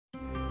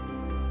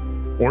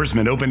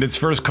Oarsman opened its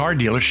first car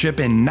dealership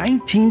in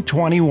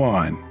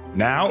 1921.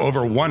 Now,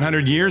 over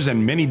 100 years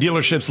and many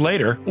dealerships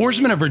later,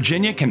 Oarsman of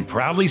Virginia can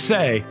proudly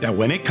say that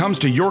when it comes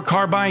to your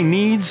car buying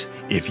needs,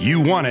 if you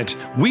want it,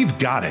 we've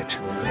got it.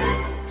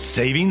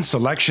 Savings,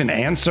 selection,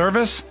 and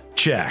service?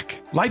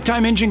 Check.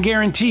 Lifetime engine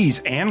guarantees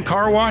and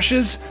car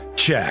washes?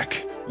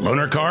 Check.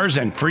 Loaner cars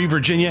and free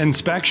Virginia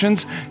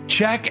inspections?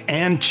 Check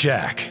and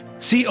check.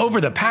 See,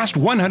 over the past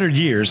 100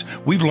 years,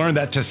 we've learned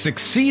that to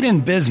succeed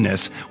in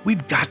business,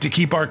 we've got to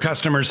keep our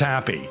customers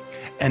happy.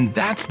 And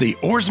that's the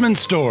Oarsman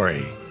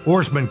story.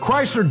 Oarsman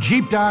Chrysler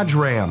Jeep Dodge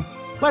Ram.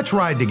 Let's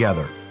ride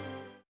together.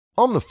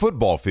 On the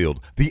football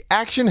field, the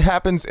action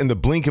happens in the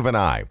blink of an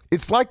eye.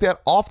 It's like that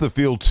off the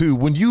field too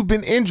when you've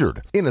been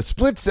injured. In a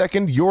split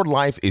second, your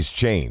life is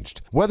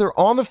changed. Whether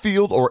on the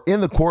field or in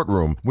the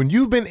courtroom, when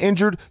you've been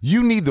injured,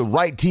 you need the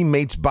right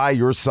teammates by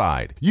your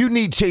side. You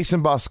need Chase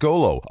and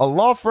Boscolo, a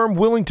law firm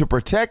willing to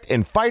protect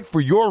and fight for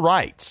your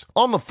rights.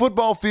 On the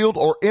football field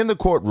or in the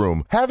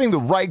courtroom, having the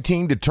right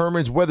team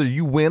determines whether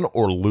you win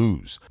or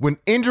lose. When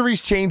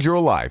injuries change your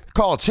life,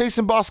 call Chase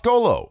and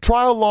Boscolo,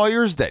 trial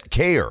lawyers that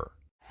care.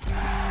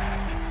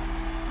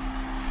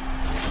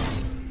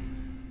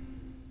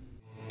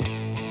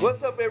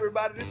 What's up,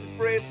 everybody? This is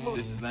Fred Smoot.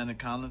 This is Landon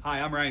Collins.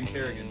 Hi, I'm Ryan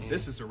Kerrigan.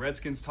 This is the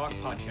Redskins Talk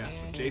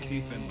Podcast with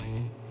JP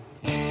Finley.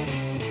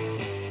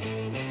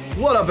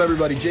 What up,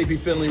 everybody? JP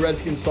Finley,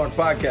 Redskins Talk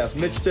Podcast.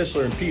 Mitch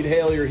Tischler and Pete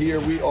Haley are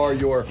here. We are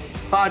your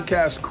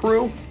podcast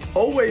crew.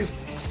 Always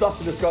stuff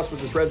to discuss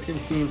with this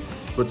Redskins team,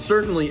 but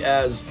certainly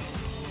as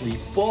the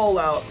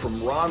fallout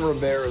from Ron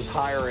Rivera's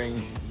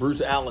hiring,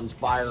 Bruce Allen's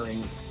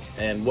firing,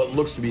 and what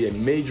looks to be a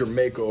major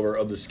makeover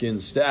of the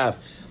Skins staff.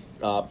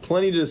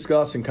 Plenty to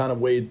discuss and kind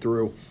of wade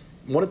through.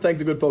 I want to thank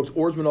the good folks,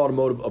 Oarsman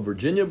Automotive of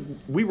Virginia.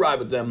 We ride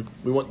with them.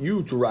 We want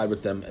you to ride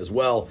with them as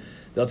well.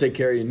 They'll take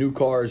care of you, new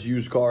cars,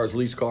 used cars,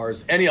 lease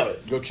cars, any of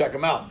it. Go check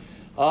them out.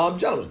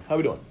 Gentlemen, how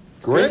we doing?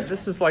 Great.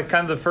 This is like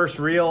kind of the first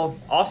real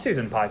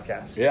off-season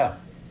podcast. Yeah.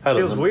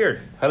 Feels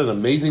weird. Had an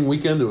amazing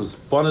weekend. It was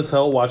fun as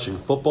hell watching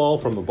football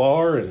from the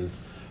bar, and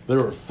there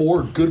were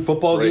 4 good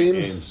football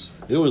games.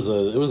 It was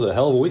a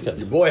hell of a weekend.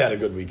 Your boy had a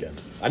good weekend.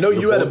 I know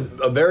you had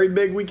a very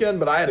big weekend,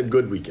 but I had a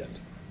good weekend.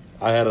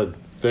 I had a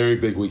very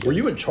big weekend. Were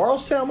you in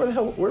Charlestown?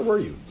 Where were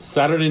you?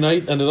 Saturday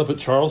night, ended up at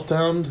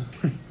Charlestown.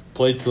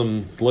 Played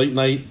some late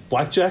night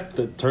blackjack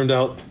that turned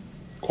out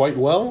quite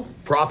well.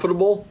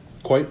 Profitable?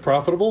 Quite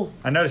profitable.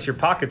 I noticed your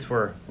pockets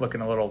were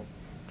looking a little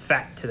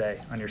fat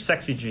today on your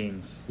sexy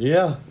jeans.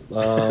 Yeah.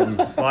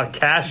 There's a lot of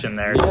cash in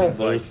there. Yeah,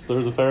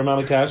 there's a fair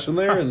amount of cash in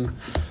there. And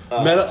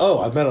I met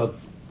a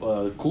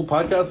cool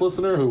podcast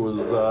listener who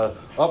was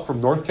up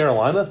from North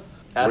Carolina.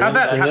 In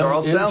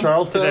Charlestown? In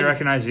Charlestown. Did they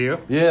recognize you?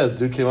 Yeah,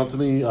 dude came up to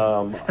me.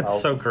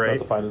 That's so great. I'll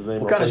have to find his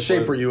name. What kind of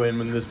shape were you in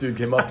when this dude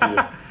came up to you?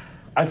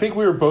 I think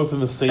we were both in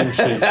the same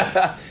shape.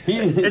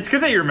 It's good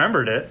that you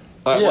remembered it.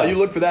 All right, While you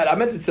look for that, I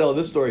meant to tell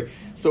this story.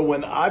 So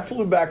when I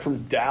flew back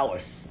from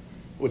Dallas,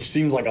 which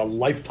seems like a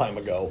lifetime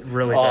ago.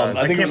 Really does.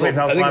 I think it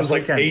was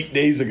like 8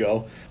 days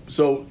ago.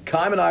 So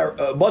Kym and I,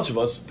 a bunch of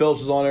us,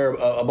 Phillips was on there,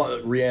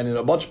 Rhiannon,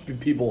 a bunch of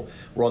people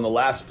were on the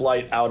last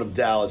flight out of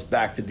Dallas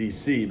back to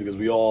D.C. because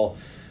we all,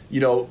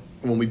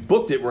 when we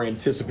booked it, we're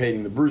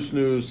anticipating the Bruce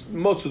news.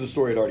 Most of the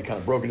story had already kind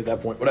of broken at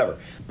that point, whatever.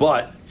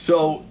 But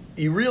so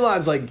you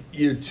realize like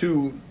you're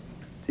too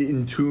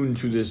in tune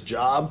to this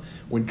job.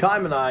 When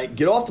Kym and I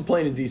get off the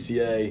plane in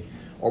DCA,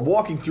 are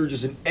walking through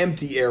just an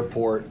empty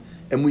airport,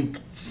 and we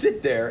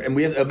sit there, and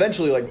we have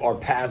eventually like our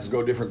paths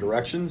go different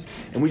directions,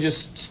 and we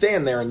just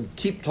stand there and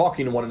keep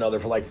talking to one another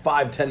for like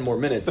 5-10 more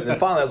minutes, and then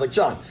finally I was like,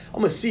 John, I'm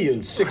gonna see you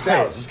in 6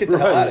 hours. Let's get the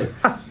hell out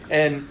of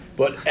here.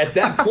 But at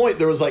that point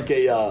there was like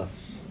a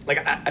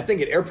I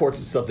think at airports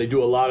and stuff they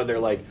do a lot of their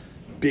like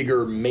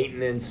bigger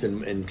maintenance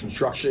and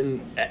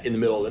construction in the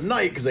middle of the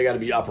night because they got to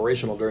be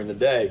operational during the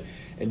day.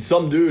 And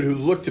some dude who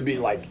looked to be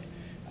like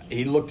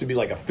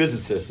a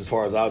physicist as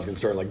far as I was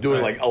concerned, like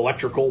doing like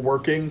electrical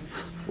working.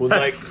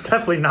 That's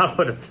definitely not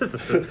what a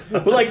physicist.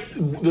 But like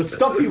the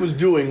stuff he was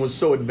doing was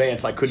so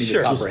advanced I couldn't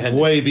even comprehend.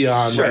 Way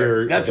beyond.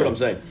 That's what I'm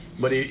saying.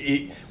 But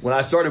he when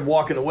I started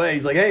walking away,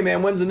 he's like, "Hey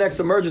man, when's the next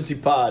emergency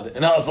pod?"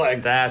 And I was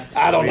like,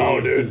 "I don't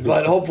know, dude,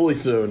 but hopefully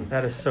soon."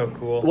 That is so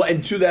cool. Well,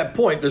 and to that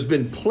point, there's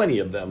been plenty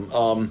of them.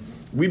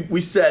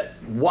 We set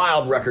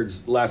wild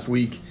records last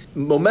week.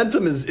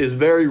 Momentum is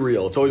very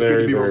real. It's always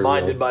good to be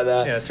reminded by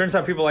that. Yeah, it turns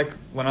out people like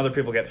when other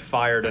people get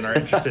fired and are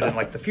interested in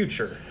like the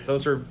future.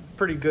 Those are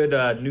pretty good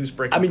news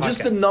breaking. I mean,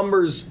 just the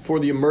numbers for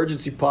the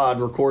emergency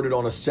pod recorded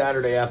on a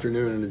Saturday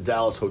afternoon in the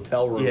Dallas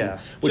hotel room,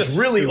 which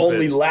really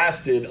only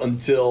lasted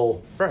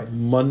until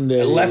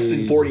Monday, less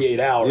than 48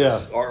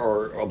 hours,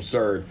 are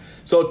absurd.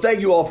 So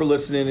thank you all for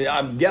listening.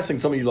 I'm guessing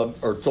some of you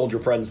told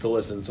your friends to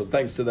listen, so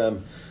thanks to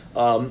them.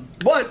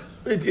 But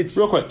it's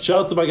real quick. Shout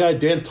out to my guy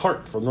Dan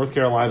Tart from North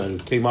Carolina who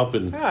came up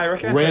and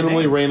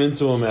randomly ran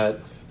into him at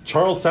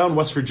Charlestown,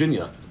 West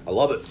Virginia. I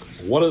love it.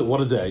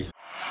 What a day.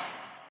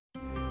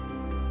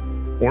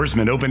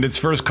 Oarsman opened its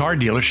first car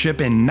dealership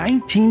in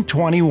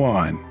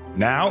 1921.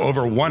 Now,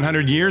 over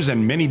 100 years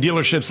and many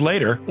dealerships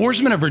later,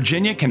 Ourisman of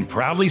Virginia can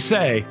proudly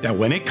say that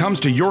when it comes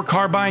to your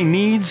car buying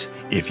needs,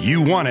 if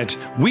you want it,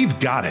 we've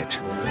got it.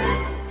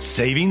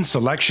 Savings,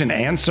 selection,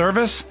 and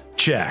service?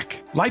 Check.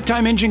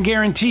 Lifetime engine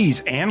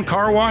guarantees and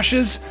car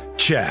washes?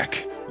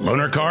 Check.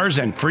 Loaner cars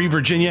and free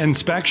Virginia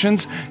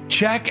inspections?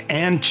 Check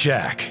and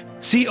check.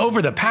 See,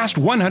 over the past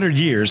 100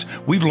 years,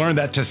 we've learned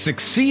that to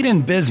succeed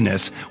in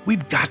business,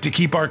 we've got to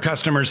keep our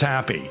customers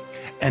happy.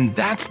 And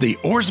that's the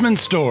Ourisman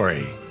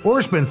story.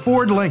 Ourisman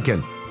Ford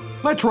Lincoln.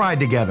 Let's ride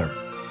together.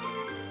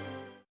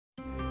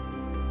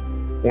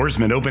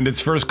 Ourisman opened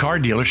its first car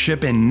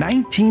dealership in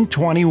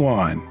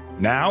 1921.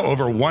 Now,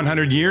 over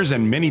 100 years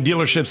and many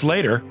dealerships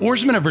later,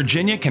 Ourisman of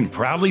Virginia can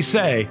proudly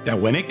say that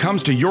when it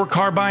comes to your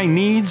car buying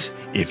needs,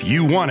 if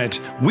you want it,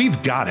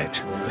 we've got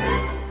it.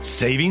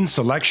 Savings,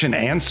 selection,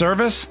 and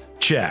service?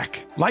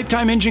 Check.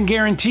 Lifetime engine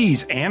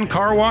guarantees and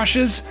car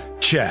washes?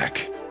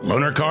 Check.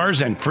 Loaner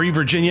cars and free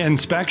Virginia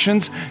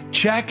inspections?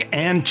 Check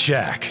and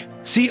check.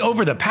 See,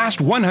 over the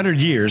past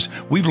 100 years,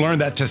 we've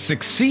learned that to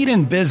succeed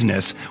in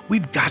business,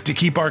 we've got to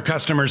keep our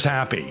customers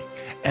happy.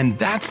 And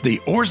that's the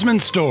Ourisman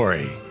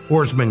story.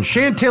 Ourisman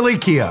Chantilly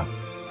Kia.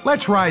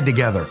 Let's ride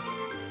together.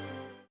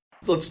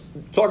 Let's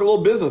talk a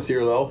little business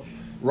here, though.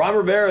 Ron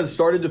Rivera has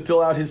started to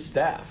fill out his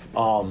staff.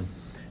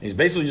 He's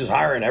basically just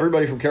hiring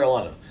everybody from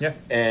Carolina. Yeah.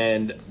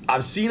 And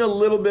I've seen a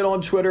little bit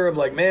on Twitter of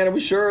like, man, are we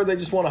sure they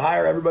just want to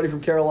hire everybody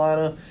from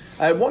Carolina?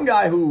 I had one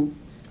guy who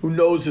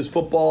knows his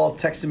football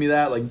texted me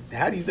that. Like,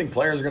 how do you think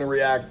players are going to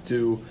react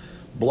to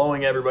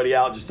blowing everybody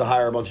out just to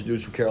hire a bunch of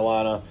dudes from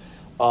Carolina?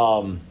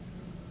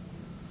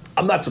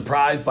 I'm not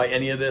surprised by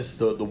any of this.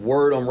 The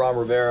word on Ron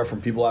Rivera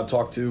from people I've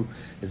talked to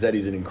is that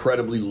he's an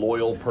incredibly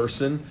loyal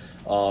person.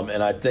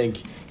 And I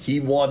think he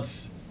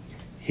wants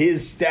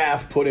his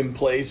staff put in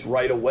place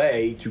right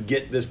away to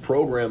get this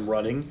program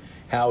running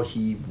how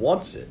he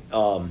wants it.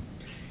 And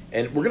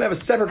we're going to have a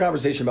separate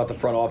conversation about the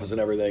front office and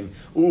everything.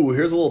 Ooh,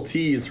 here's a little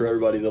tease for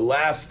everybody. The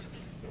last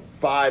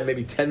 5,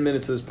 maybe 10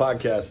 minutes of this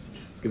podcast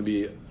is going to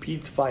be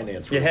Pete's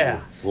finance review.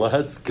 Yeah.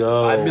 Let's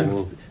go. I've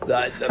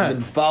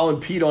been following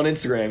Pete on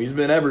Instagram. He's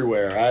been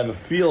everywhere. I have a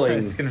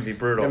feeling It's going to be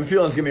brutal. I have a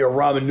feeling it's going to be a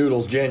ramen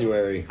noodles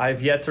January.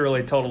 I've yet to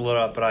really total it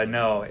up, but I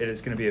know it is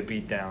going to be a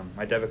beatdown.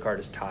 My debit card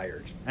is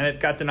tired. And it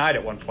got denied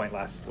at one point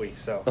last week,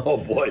 so Oh,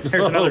 boy.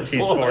 there's another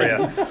tease for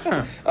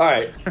you. All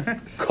right.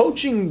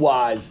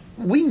 Coaching-wise,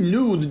 we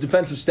knew the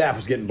defensive staff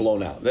was getting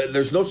blown out.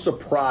 There's no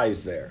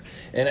surprise there.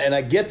 And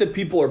I get that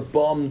people are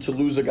bummed to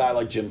lose a guy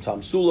like Jim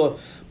Tomsula,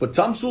 but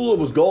Tomsula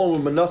was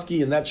going with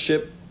Minuski, and that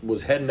ship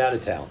was heading out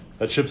of town.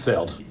 That ship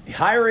sailed.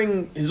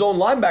 Hiring his own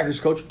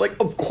linebackers coach, like,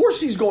 of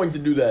course he's going to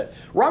do that.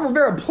 Ron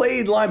Rivera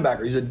played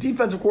linebacker. He's a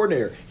defensive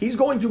coordinator. He's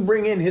going to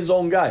bring in his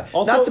own guy.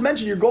 Also, not to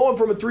mention, you're going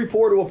from a 3-4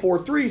 to a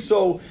 4-3,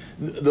 so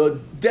the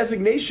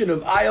designation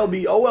of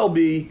ILB,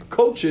 OLB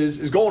coaches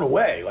is going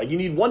away. Like, you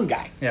need one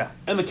guy. Yeah.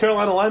 And the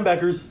Carolina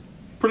linebackers,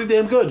 pretty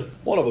damn good.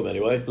 One of them,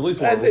 anyway. At least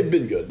one. And of them. they've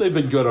been good. They've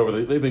been good over the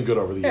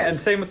years. Yeah, and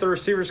same with the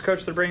receivers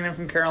coach they're bringing in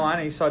from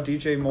Carolina. You saw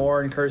DJ Moore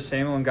and Curtis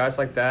Samuel and guys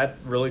like that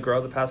really grow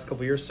the past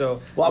couple years.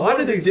 So, Well, I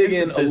wanted to dig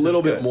in a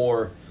little bit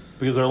more.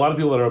 Because there are a lot of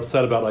people that are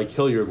upset about Ike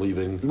Hilliard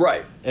leaving.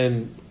 Right.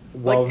 And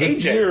while Like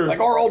this AJ, year, like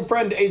our old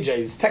friend AJ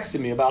is texting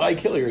me about Ike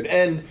Hilliard.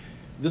 And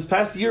this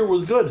past year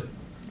was good.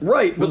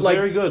 right, but was like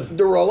very good.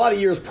 there were a lot of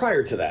years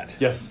prior to that.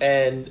 Yes.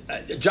 And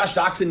Josh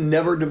Doxson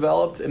never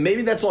developed. And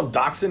maybe that's on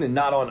Doxson and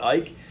not on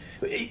Ike.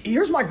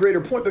 Here's my greater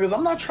point, because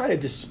I'm not trying to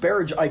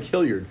disparage Ike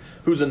Hilliard,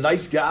 who's a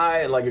nice guy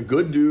and like a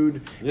good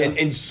dude. Yeah.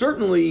 And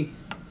certainly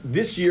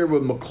this year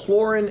with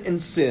McLaurin and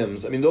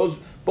Sims, I mean,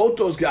 both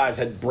those guys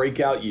had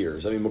breakout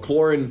years. I mean,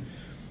 McLaurin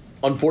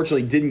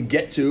unfortunately didn't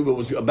get to, but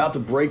was about to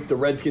break the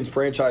Redskins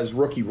franchise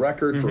rookie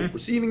record for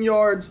receiving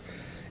yards.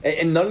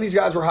 And none of these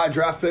guys were high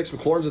draft picks.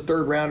 McLaurin's a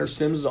third rounder.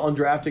 Sims is an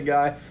undrafted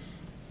guy.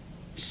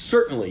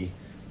 Certainly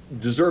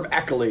deserve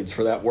accolades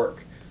for that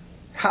work.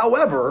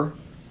 However,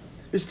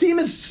 this team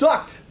has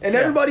sucked, and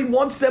everybody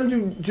wants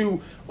them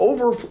to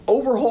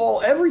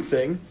overhaul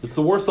everything. It's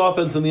the worst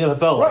offense in the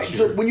NFL Right, last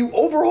year. so when you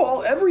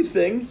overhaul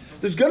everything,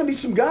 there's going to be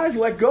some guys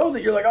let go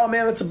that you're like, oh,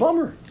 man, that's a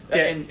bummer.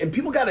 Yeah. And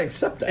people got to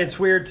accept that. It's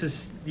weird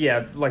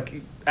to,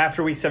 like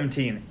after week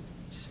 17,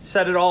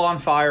 set it all on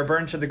fire,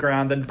 burn to the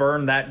ground, then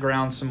burn that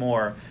ground some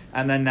more.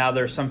 And then now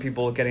there's some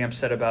people getting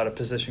upset about a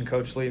position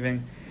coach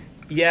leaving.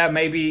 Yeah,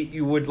 maybe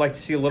you would like to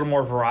see a little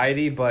more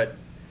variety, but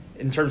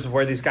in terms of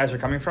where these guys are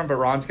coming from, but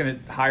Ron's going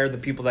to hire the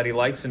people that he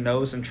likes and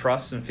knows and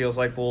trusts and feels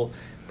like will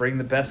bring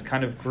the best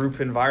kind of group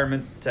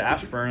environment to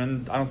Ashburn.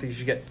 And I don't think you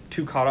should get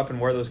too caught up in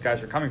where those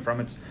guys are coming from.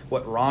 It's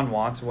what Ron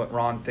wants and what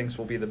Ron thinks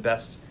will be the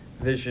best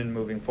vision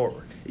moving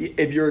forward.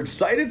 If you're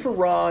excited for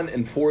Ron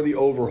and for the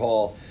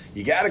overhaul,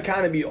 you got to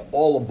kind of be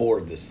all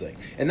aboard this thing.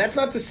 And that's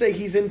not to say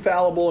he's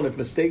infallible, and if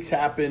mistakes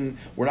happen,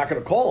 we're not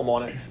going to call him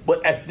on it.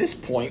 But at this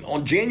point,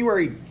 on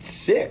January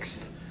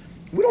 6th,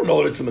 we don't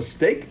know that it's a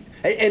mistake.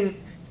 And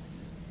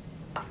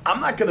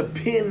I'm not going to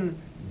pin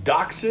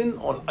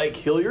Doxson on Ike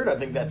Hilliard. I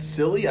think that's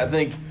silly. I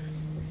think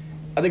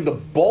the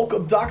bulk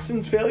of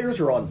Doxson's failures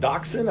are on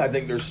Doxson. I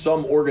think there's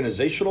some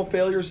organizational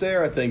failures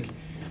there. I think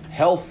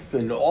health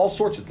and all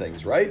sorts of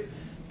things, right?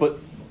 But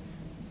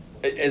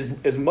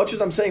as much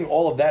as I'm saying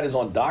all of that is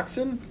on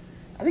Doxson,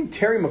 I think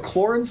Terry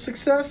McLaurin's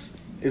success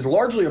is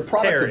largely a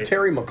product of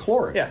Terry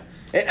McLaurin. Yeah.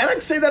 And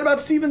I'd say that about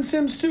Steven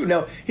Sims too.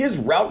 Now, his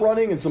route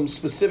running and some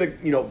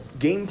specific,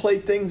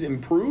 gameplay things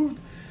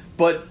improved,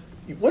 but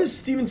what is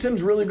Steven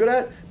Sims really good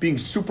at? Being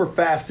super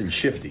fast and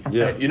shifty.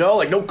 Yeah.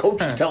 No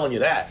coach is telling you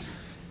that.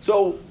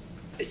 So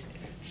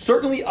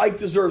certainly Ike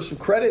deserves some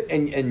credit,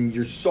 and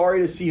you're sorry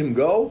to see him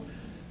go,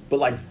 but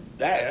like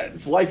that,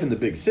 it's life in the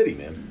big city,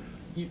 man.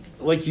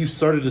 Like you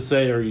started to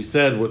say, or you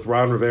said with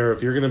Ron Rivera,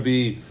 if you're going to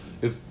be,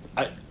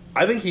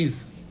 I think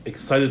he's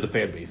excited the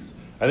fan base.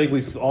 I think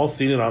we've all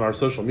seen it on our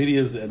social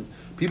medias, and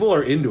people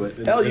are into it.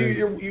 Hell,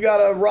 you got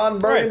a Ron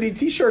Burgundy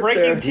T-shirt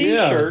Breaking there.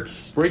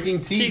 T-shirts. Yeah. Breaking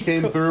T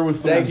came through with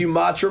some. Thank you,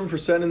 Matrim, for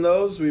sending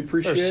those. We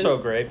appreciate it. They're so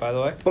great, by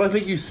the way. But I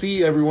think you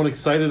see everyone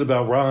excited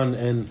about Ron,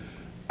 and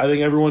I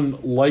think everyone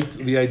liked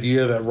the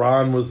idea that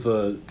Ron was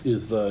the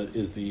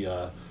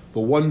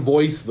one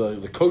voice.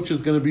 The coach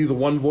is going to be the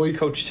one voice.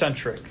 Coach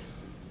centric.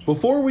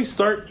 Before we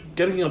start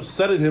getting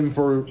upset at him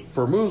for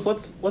moves,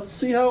 let's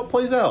see how it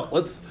plays out.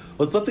 Let's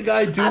let the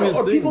guy do his thing.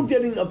 Are people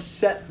geting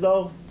upset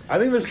though? I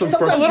think there's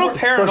some a little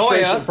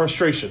paranoia.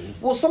 Frustration.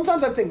 Well,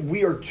 sometimes I think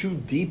we are too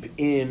deep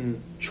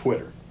in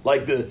Twitter.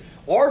 Like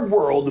our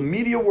world, the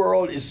media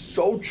world, is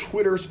so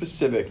Twitter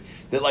specific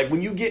that like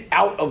when you get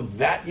out of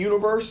that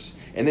universe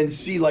and then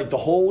see like the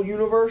whole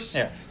universe,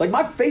 like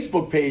my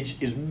Facebook page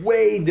is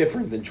way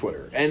different than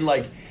Twitter, and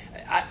like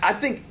I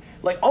think.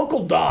 Like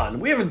Uncle Don,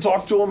 we haven't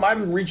talked to him. I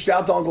haven't reached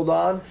out to Uncle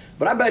Don,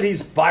 but I bet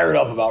he's fired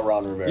up about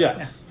Ron Rivera.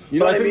 Yes. You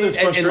know what I mean?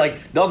 And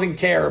like doesn't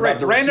care about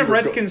the random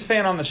Redskins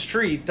fan on the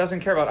street doesn't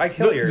care about Ike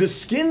Hilliard. The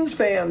Skins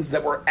fans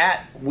that were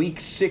at Week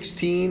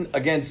 16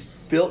 against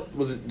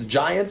was it the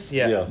Giants?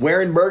 Yeah.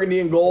 Wearing burgundy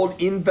and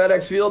gold in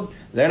FedEx Field,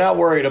 they're not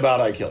worried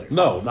about Ike Hilliard.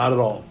 No, not at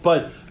all.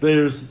 But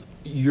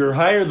you're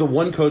hired the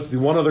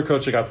one other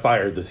coach that got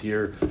fired this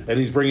year, and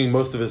he's bringing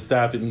most of his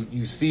staff, and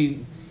you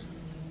see.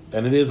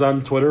 And it is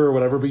on Twitter or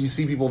whatever, but you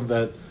see people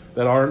that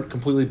aren't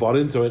completely bought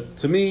into it.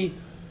 To me,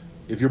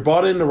 if you're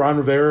bought into Ron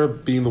Rivera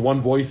being the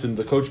one voice and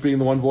the coach being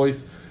the one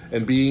voice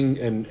and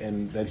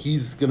and that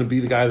he's going to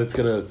be the guy that's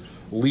going to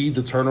lead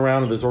the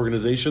turnaround of this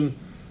organization,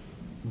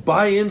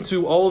 buy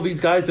into all of these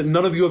guys that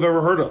none of you have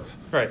ever heard of.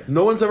 Right.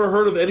 No one's ever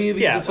heard of any of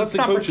these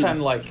assistant coaches. Let's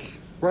not pretend like...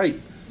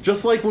 Right.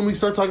 Just like when we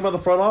start talking about the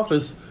front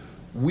office,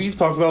 we've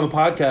talked about on the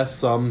podcast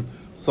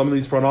some of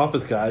these front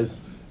office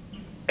guys,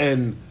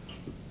 and...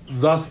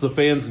 Thus, the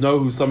fans know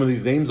who some of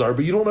these names are,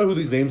 but you don't know who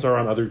these names are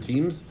on other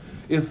teams.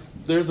 If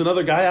there's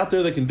another guy out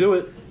there that can do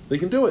it, they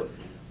can do it.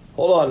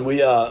 Hold on,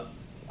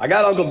 I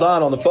got Uncle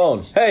Don on the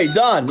phone. Hey,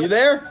 Don, you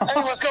there? Hey,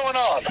 what's going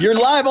on? You're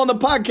live on the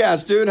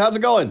podcast, dude. How's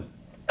it going?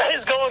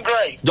 It's going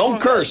great. Don't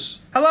curse.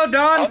 Great. Hello,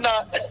 Don. I'm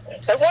not.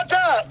 Hey, what's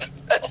up?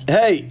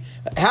 Hey,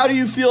 how do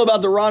you feel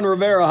about the Ron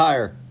Rivera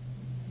hire?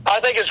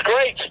 I think it's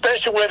great,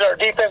 especially with our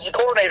defensive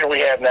coordinator we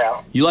have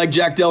now. You like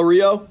Jack Del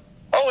Rio?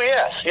 Oh,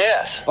 yes.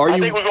 I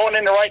think we're going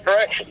in the right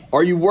direction.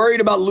 Are you worried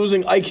about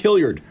losing Ike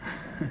Hilliard?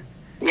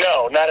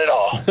 No, not at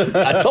all.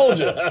 I told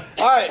you. All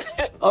right.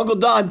 Uncle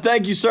Don,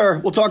 thank you, sir.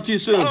 We'll talk to you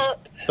soon.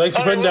 Thanks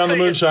for putting down the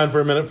moonshine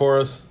for a minute for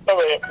us.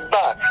 Okay,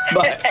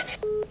 bye.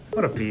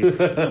 What a piece.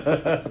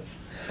 Well,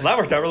 that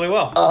worked out really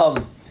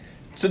well.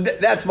 So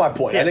that's my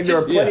point. I think there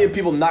are plenty of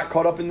people not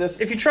caught up in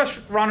this. If you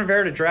trust Ron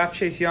Rivera to draft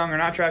Chase Young or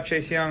not draft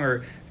Chase Young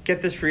or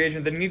get this free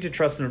agent, then you need to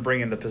trust him to bring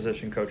in the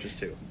position coaches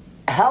too.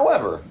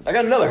 However, I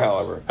got another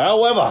however.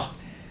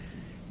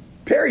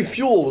 Perry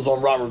Fewell was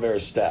on Ron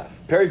Rivera's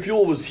staff. Perry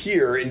Fewell was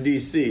here in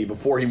D.C.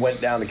 before he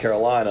went down to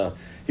Carolina.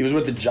 He was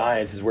with the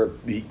Giants, is where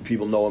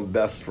people know him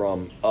best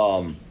from.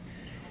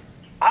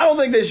 I don't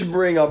think they should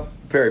bring up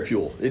Perry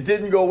Fewell. It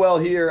didn't go well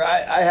here.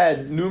 I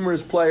had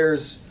numerous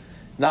players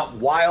not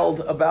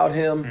wild about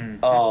him.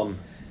 Mm-hmm.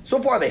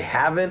 So far, they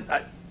haven't.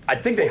 I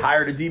think they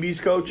hired a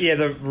DB's coach. Yeah,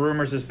 the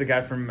rumors is the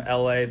guy from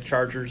L.A.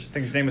 Chargers. I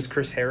think his name was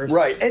Chris Harris.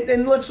 Right, and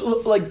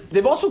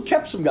they've also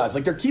kept some guys.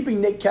 Like they're keeping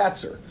Nate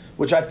Katzer,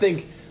 which I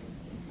think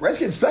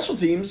Redskins special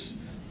teams.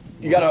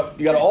 You got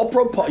an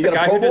all-pro punter. You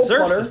got a Pro Bowl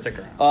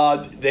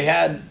punter. They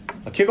had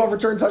a kickoff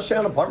return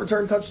touchdown, a punt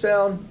return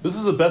touchdown. This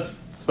is the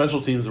best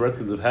special teams the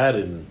Redskins have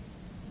had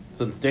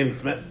since Danny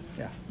Smith.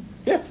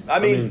 Yeah. I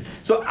mean,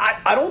 so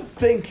I don't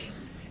think,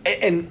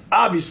 and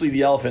obviously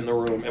the elephant in the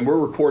room, and we're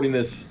recording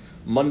this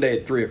Monday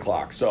at 3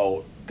 o'clock,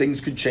 so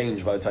things could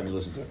change by the time you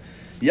listen to it.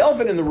 The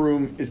elephant in the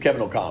room is Kevin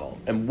O'Connell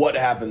and what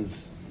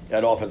happens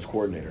at offense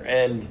coordinator.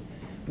 And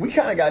we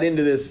kind of got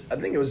into this, I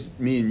think it was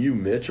me and you,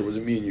 Mitch, or was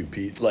it me and you,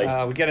 Pete?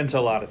 We get into a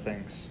lot of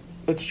things.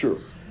 That's true.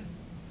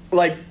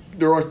 I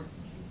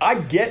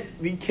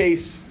get the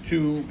case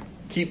to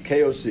keep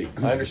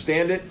KOC. I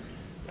understand it.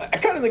 I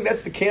kind of think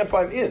that's the camp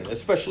I'm in,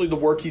 especially the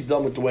work he's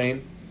done with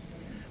Dwayne.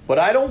 But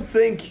I don't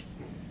think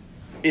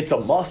it's a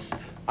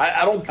must.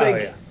 I don't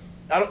think...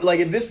 I don't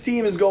if this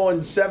team is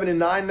going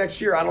 7-9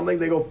 next year. I don't think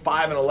they go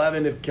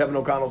 5-11 if Kevin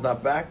O'Connell's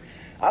not back.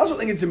 I also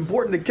think it's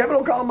important that Kevin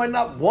O'Connell might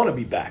not want to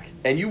be back,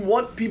 and you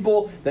want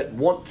people that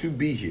want to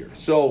be here.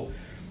 So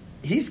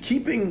he's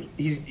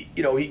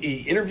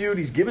interviewed,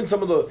 he's given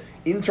some of the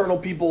internal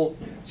people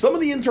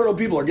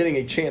are getting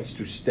a chance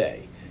to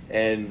stay.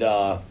 And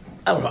I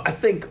don't know, I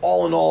think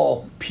all in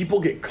all, people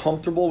get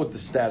comfortable with the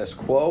status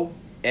quo,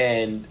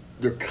 and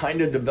there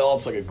kind of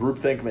develops like a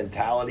groupthink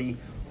mentality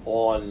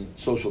on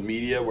social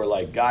media where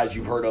like guys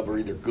you've heard of are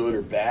either good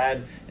or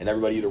bad, and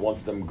everybody either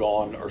wants them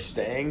gone or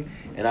staying.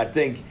 And I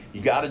think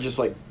you got to just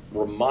like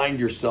remind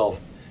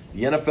yourself,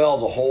 the NFL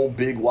is a whole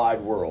big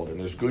wide world, and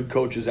there's good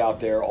coaches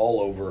out there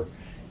all over,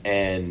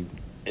 and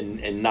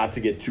not to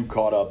get too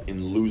caught up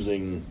in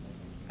losing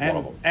one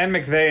of them. And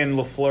McVay and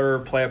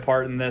LaFleur play a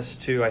part in this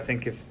too. I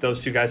think if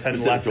those two guys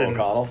hadn't left and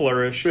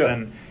flourished,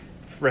 then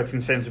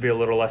Redskins fans would be a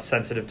little less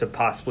sensitive to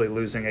possibly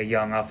losing a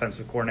young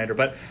offensive coordinator.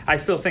 But I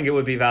still think it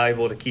would be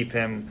valuable to keep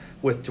him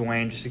with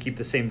Dwayne, just to keep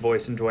the same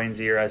voice in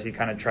Dwayne's ear as he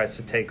kind of tries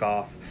to take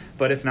off.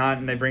 But if not,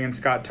 and they bring in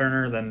Scott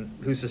Turner, then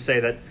who's to say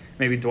that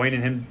maybe Dwayne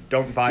and him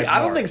don't vibe? I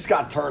don't think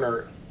Scott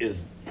Turner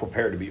is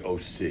prepared to be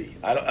OC.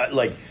 I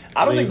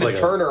don't think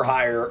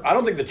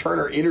the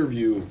Turner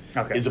interview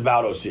is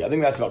about OC. I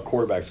think that's about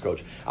quarterbacks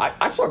coach.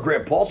 I saw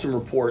Grant Paulson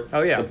report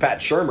the Pat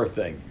Shurmur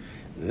thing.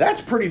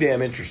 That's pretty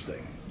damn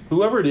interesting.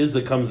 Whoever it is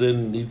that comes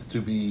in needs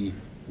to be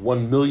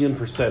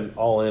 1,000,000%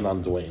 all in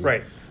on Dwayne.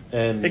 Right.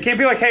 And it can't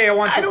be like, hey,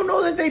 I don't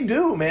know that they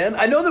do, man.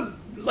 I know that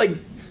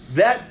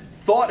that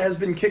thought has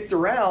been kicked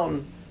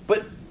around,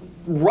 but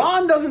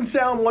Ron doesn't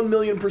sound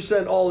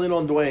 1,000,000% all in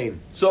on Dwayne.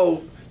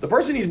 So the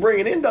person he's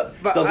bringing in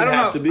doesn't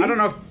have to be. I don't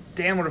know if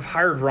Dan would have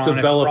hired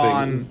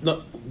Ron.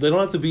 No, they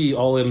don't have to be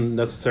all in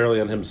necessarily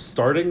on him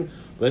starting.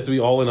 They have to be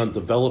all in on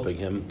developing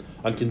him.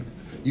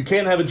 You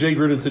can't have a Jay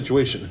Gruden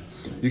situation.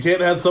 You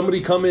can't have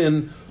somebody come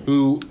in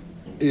who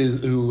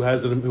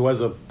has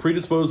a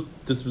predisposed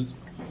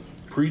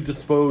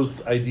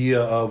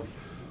idea of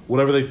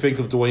whatever they think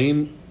of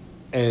Dwayne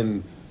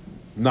and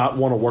not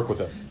want to work with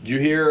him. Did you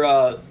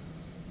hear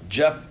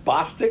Jeff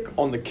Bostic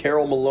on the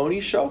Carol Maloney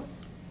show?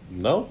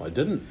 No, I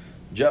didn't.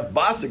 Jeff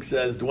Bostic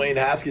says Dwayne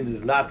Haskins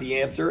is not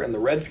the answer, and the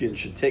Redskins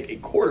should take a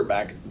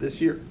quarterback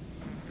this year.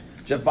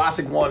 Jeff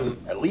Bostic won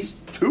at least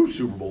 2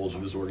 Super Bowls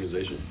with his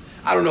organization.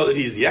 I don't know that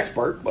he's the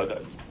expert,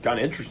 but kind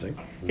of interesting.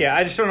 Yeah,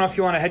 I just don't know if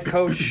you want a head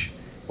coach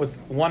with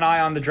one eye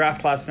on the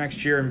draft class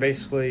next year and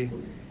basically,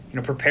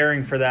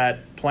 preparing for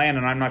that plan.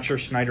 And I'm not sure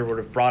Snyder would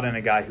have brought in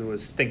a guy who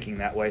was thinking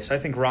that way. So I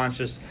think Ron's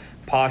just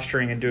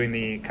posturing and doing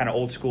the kind of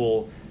old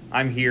school,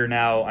 I'm here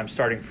now, I'm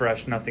starting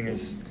fresh, nothing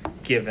is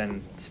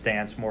given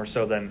stance, more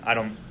so than I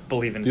don't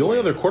believe in. The only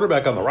other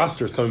quarterback on the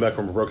roster is coming back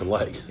from a broken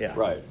leg. Yeah.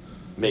 Right.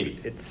 Maybe.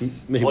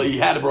 Maybe. Well, he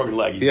had a broken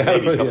leg.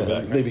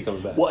 He's maybe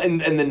coming back. Well,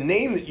 and the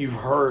name that you've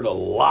heard a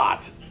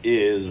lot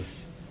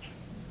is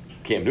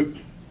Cam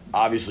Newton.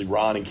 Obviously,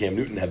 Ron and Cam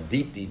Newton have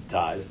deep, deep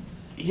ties.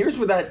 Here's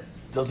where that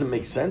doesn't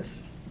make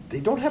sense.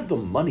 They don't have the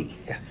money.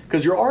 Yeah.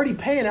 Because you're already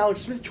paying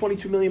Alex Smith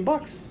 $22 million.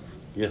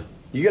 Yeah.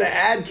 You're going to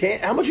add Cam.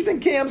 How much do you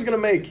think Cam's going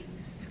to make?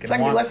 It's not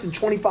going to be less than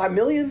 $25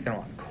 million? He's going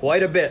to want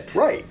quite a bit.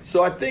 Right.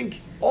 So I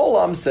think all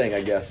I'm saying,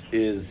 I guess,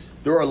 is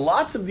there are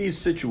lots of these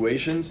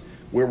situations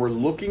where we're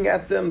looking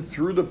at them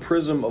through the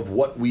prism of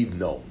what we've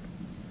known.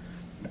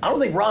 I don't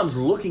think Ron's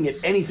looking at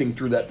anything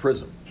through that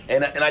prism.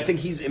 And I think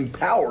he's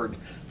empowered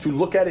to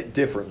look at it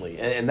differently.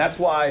 And that's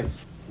why,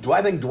 do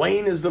I think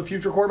Dwayne is the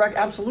future quarterback?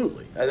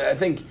 Absolutely. I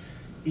think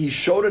he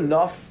showed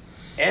enough,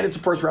 and it's a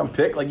first-round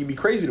pick. Like, you'd be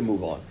crazy to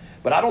move on.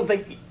 But I don't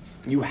think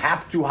you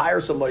have to hire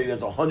somebody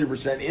that's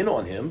 100% in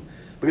on him,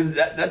 because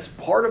that's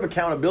part of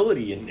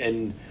accountability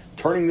and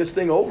turning this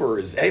thing over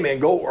is, hey, man,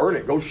 go earn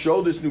it. Go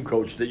show this new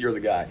coach that you're the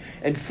guy.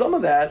 And some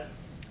of that,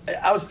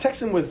 I was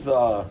texting with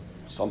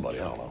somebody,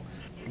 I don't know,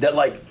 that,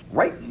 like,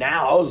 right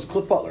now, it was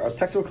Cliff Butler. I was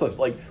texting with Cliff.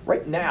 Like,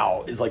 right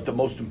now is, like, the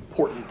most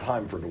important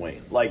time for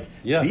Dwayne. Like,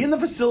 be in the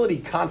facility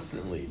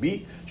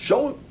constantly.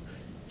 Show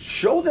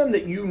them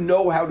that you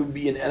know how to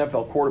be an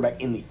NFL quarterback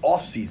in the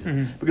offseason.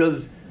 Mm-hmm.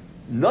 Because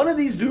none of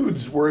these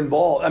dudes were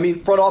involved. I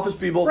mean, front office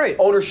people,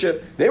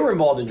 ownership, they were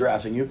involved in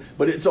drafting you.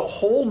 But it's a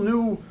whole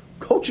new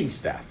coaching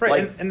staff. Right.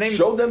 Like, and they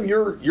show them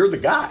you're the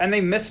guy. And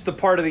they missed the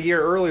part of the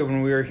year earlier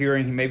when we were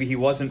hearing maybe he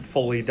wasn't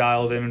fully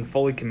dialed in and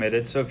fully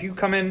committed. So if you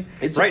come in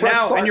right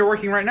now and you're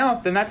working right now,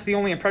 then that's the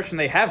only impression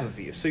they have of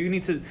you. So you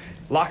need to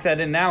lock that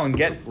in now and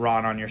get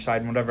Ron on your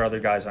side and whatever other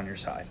guys on your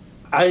side.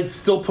 I'd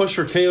still push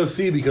for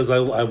KOC because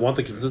I want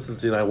the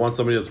consistency, and I want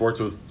somebody that's worked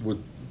with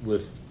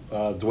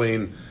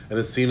Dwayne and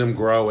has seen him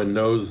grow and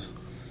knows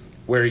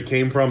where he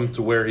came from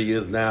to where he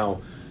is now,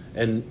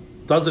 and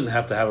doesn't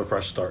have to have a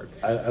fresh start.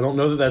 I don't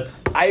know that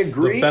that's I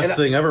agree, the best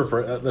thing ever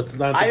for that's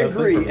not. I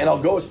agree, and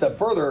I'll go a step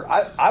further.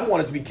 I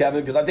want it to be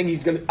Kevin because I think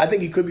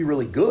he could be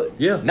really good.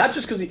 Yeah, not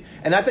just because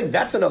and I think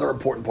that's another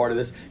important part of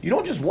this. You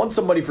don't just want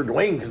somebody for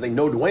Dwayne because they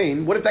know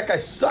Dwayne. What if that guy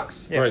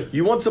sucks? Yeah. Right.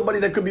 You want somebody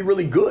that could be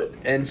really good,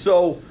 and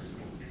so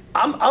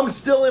I'm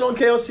still in on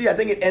KOC. I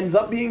think it ends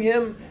up being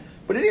him.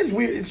 But it is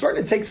weird. It's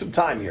starting to take some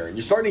time here, and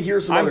you're starting to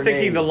hear some other names. I'm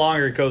thinking the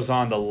longer it goes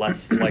on, the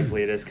less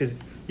likely it is. Because,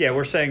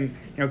 we're saying,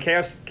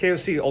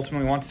 KOC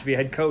ultimately wants to be a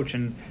head coach,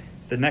 and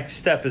the next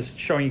step is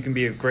showing you can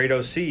be a great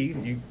OC. Do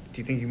you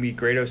think you can be a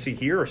great OC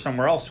here or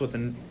somewhere else with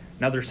a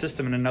another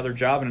system and another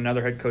job and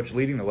another head coach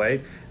leading the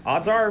way,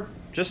 odds are,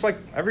 just like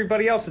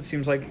everybody else, it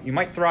seems like you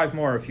might thrive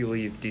more if you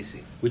leave DC.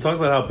 We talked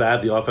about how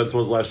bad the offense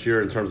was last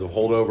year in terms of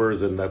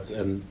holdovers,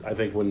 and I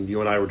think when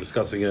you and I were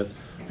discussing it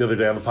the other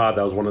day on the pod,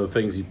 that was one of the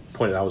things you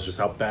pointed out was just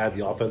how bad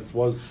the offense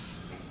was.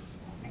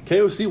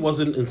 KOC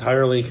wasn't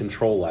entirely in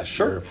control last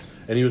year,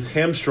 and he was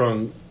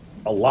hamstrung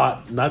a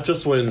lot, not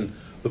just when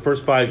the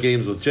first 5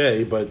 games with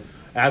Jay, but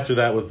after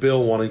that with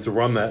Bill wanting to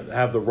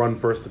have the run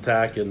first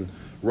attack and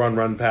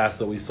run pass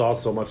that we saw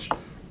so much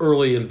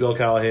early in Bill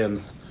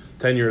Callahan's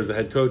tenure as a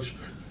head coach.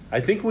 I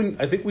think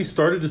we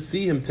started to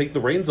see him take the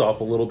reins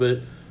off a little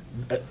bit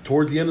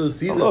towards the end of the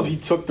season. I don't know if he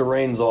took the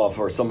reins off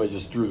or somebody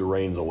just threw the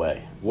reins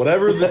away.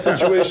 Whatever the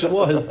situation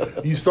was,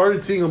 you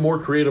started seeing a more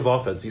creative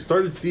offense. You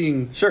started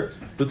seeing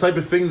the type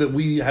of thing that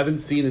we haven't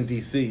seen in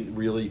DC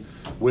really,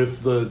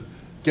 with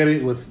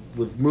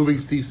with moving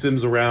Steve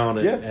Sims around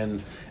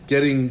and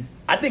getting.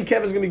 I think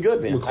Kevin's going to be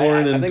good, man.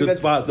 McLaurin I in think good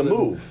spots. The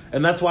move,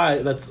 and that's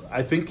why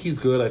I think he's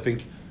good. I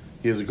think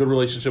he has a good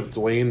relationship with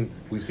Dwayne.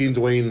 We've seen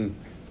Dwayne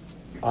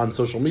on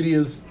social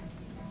medias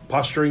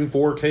posturing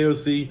for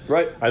KOC.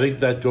 Right. I think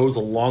that goes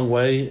a long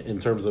way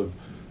in terms of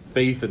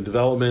faith and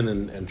development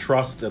and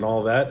trust and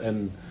all that.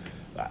 And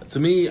to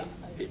me,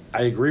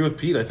 I agree with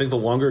Pete. I think the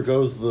longer it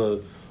goes,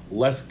 the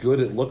less good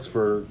it looks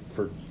for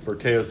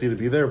KOC to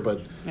be there.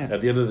 But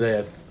at the end of the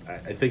day,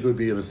 I think it would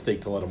be a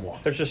mistake to let him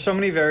walk. There's just so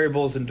many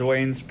variables in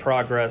Dwayne's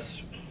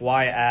progress.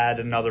 Why add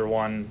another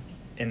one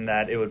in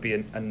that it would be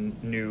a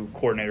new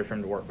coordinator for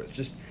him to work with?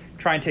 Just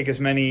try and take as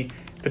many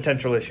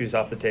potential issues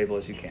off the table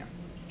as you can.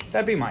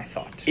 That'd be my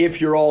thought. If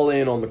you're all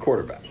in on the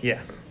quarterback. Yeah.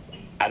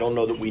 I don't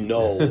know that we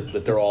know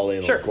that they're all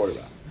in on the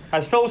quarterback.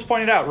 As Phillips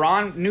pointed out,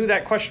 Ron knew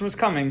that question was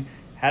coming,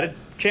 had a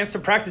chance to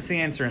practice the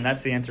answer, and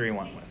that's the answer he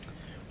went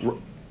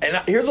with.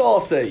 And here's all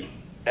I'll say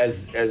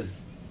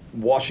as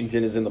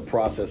Washington is in the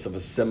process of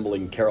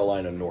assembling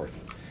Carolina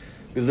North.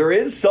 Because there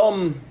is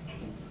some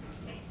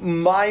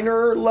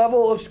minor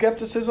level of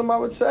skepticism, I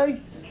would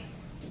say.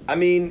 I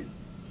mean,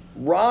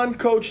 Ron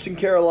coached in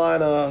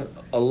Carolina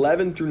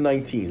 11 through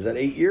 19. Is that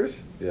 8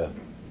 years? Yeah.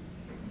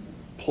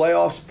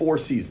 Playoffs 4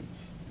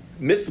 seasons.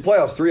 Missed the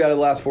playoffs 3 out of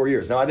the last 4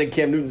 years. Now, I think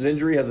Cam Newton's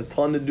injury has a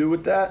ton to do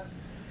with that.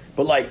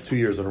 But 2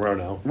 years in a row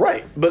now.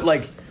 Right. But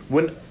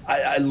when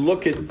I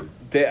look at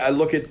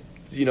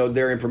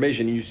their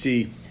information, you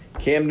see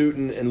Cam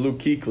Newton and Luke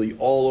Kuechly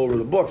all over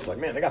the books.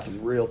 Man, they got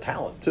some real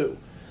talent too.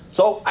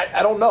 So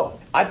I don't know.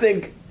 I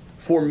think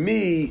for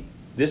me,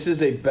 this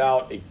is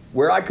about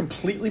where I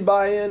completely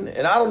buy in.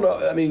 And I don't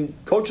know. I mean,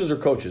 coaches are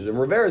coaches. And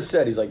Rivera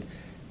said, he's like,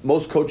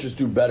 most coaches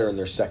do better in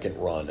their second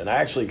run. And I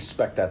actually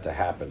expect that to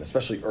happen,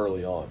 especially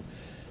early on.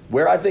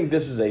 Where I think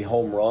this is a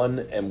home run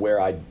and where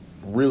I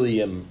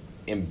really am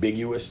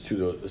ambiguous to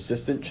the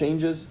assistant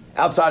changes,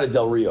 outside of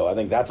Del Rio, I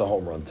think that's a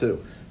home run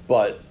too.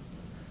 But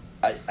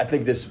I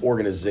think this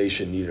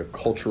organization needed a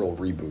cultural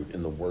reboot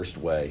in the worst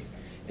way.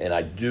 And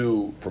I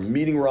do, from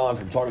meeting Ron,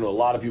 from talking to a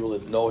lot of people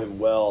that know him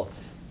well,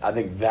 I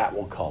think that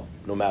will come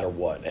no matter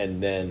what.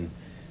 And then,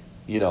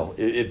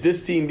 if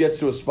this team gets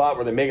to a spot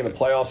where they're making the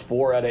playoffs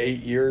 4 out of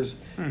 8 years,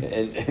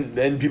 and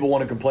then people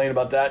want to complain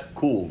about that,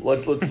 cool.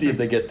 Let's see if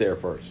they get there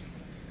first.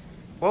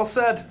 Well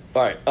said.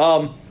 All right.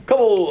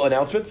 Couple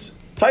announcements.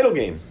 Title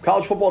game,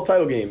 college football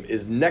title game,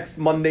 is next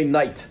Monday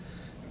night.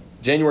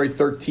 January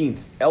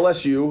 13th,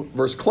 LSU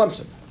versus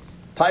Clemson.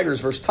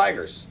 Tigers versus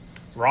Tigers.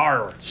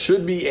 Rawr.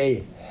 Should be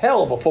a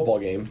hell of a football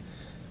game.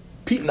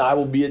 Pete and I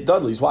will be at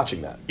Dudley's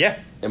watching that. Yeah.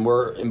 And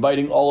we're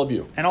inviting all of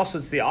you. And also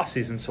it's the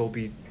off-season, so we'll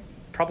be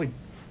probably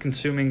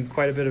consuming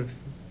quite a bit of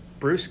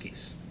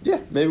brewskis.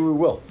 Yeah, maybe we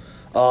will.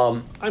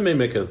 I may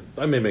make an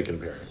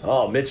appearance.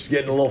 Oh, Mitch's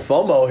getting a little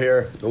FOMO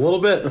here. A little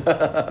bit.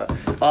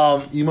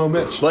 Emo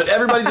Mitch. But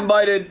everybody's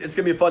invited. It's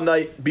going to be a fun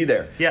night. Be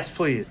there. Yes,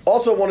 please.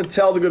 Also want to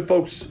tell the good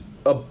folks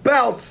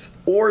about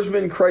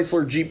Oarsman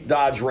Chrysler Jeep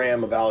Dodge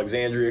Ram of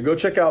Alexandria. Go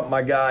check out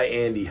my guy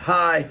Andy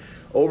High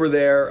over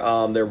there.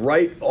 They're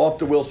right off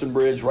the Wilson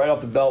Bridge, right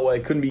off the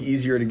Beltway. Couldn't be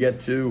easier to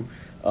get to.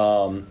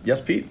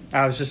 Yes, Pete?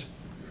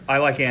 I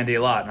like Andy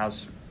a lot, and I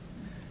was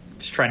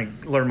just trying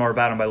to learn more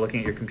about him by looking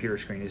at your computer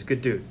screen. He's a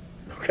good dude.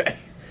 Okay.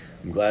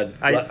 I'm glad.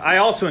 I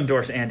also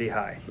endorse Andy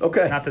High.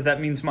 Okay. Not that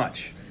means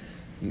much.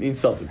 It means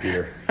something,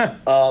 Peter.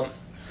 All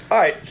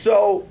right,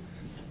 so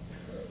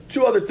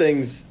 2 other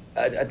things.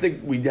 I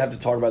think we have to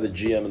talk about the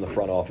GM in the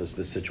front office.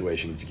 This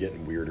situation is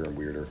getting weirder and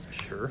weirder.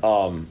 Sure.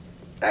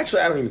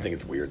 Actually, I don't even think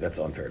it's weird. That's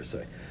unfair to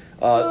say.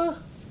 I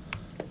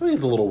think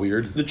it's a little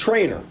weird. The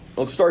trainer.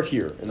 Let's start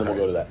here, and then we'll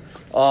go to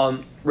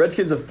that.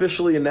 Redskins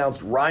officially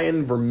announced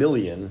Ryan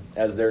Vermillion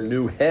as their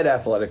new head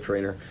athletic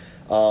trainer.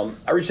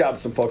 I reached out to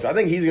some folks. I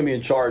think he's going to be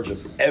in charge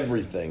of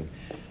everything.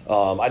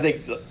 I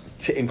think,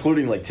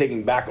 including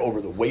taking back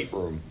over the weight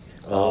room.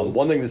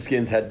 One thing the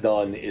Skins had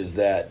done is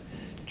that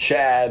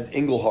Chad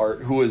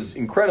Englehart, who is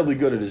incredibly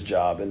good at his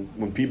job, and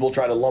when people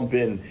try to lump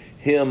in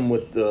him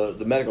with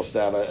the medical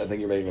staff, I think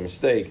you're making a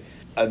mistake.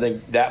 I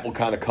think that will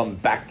kind of come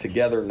back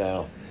together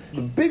now.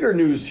 The bigger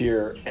news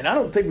here, and I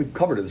don't think we've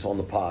covered this on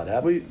the pod,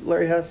 have we,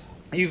 Larry Hess?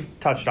 You've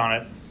touched on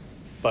it,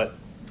 but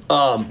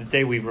The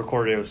day we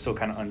recorded, it was still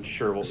kind of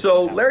unsure what was So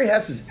gonna happen. Larry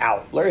Hess is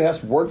out. Larry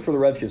Hess worked for the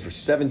Redskins for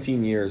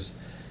 17 years,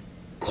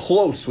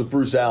 close with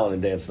Bruce Allen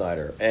and Dan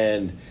Snyder,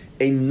 and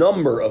a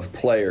number of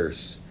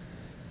players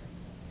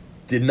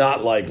did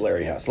not like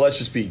Larry Hess. Let's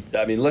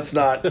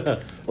not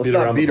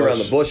beat around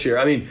the bush here.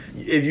 I mean,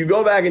 if you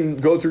go back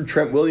and go through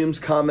Trent Williams'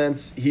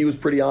 comments, he was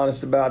pretty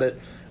honest about it.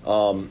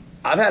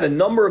 I've had a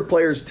number of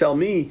players tell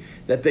me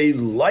that they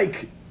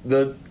like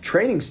the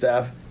training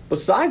staff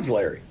besides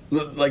Larry.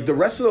 Like, the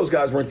rest of those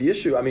guys weren't the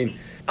issue. I mean,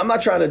 I'm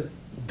not trying to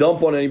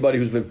dump on anybody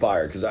who's been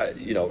fired because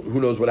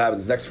who knows what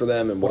happens next for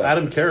them and what. Well,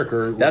 Adam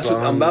Carricker. That's what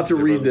I'm about to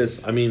read.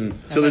 This. I mean,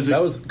 so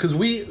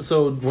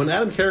when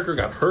Adam Carricker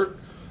got hurt,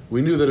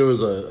 we knew that it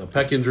was a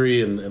pec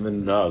injury, and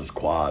then no, it was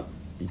quad.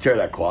 You tear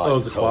that quad. Oh, it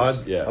was a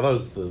quad. Yeah, I thought it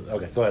was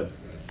okay. Go ahead.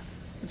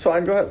 It's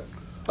fine. Go ahead.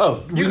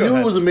 Oh, we knew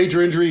it was a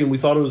major injury, and we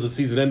thought it was a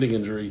season-ending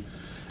injury,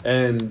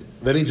 and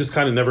then he just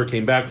kind of never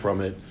came back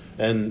from it,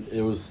 and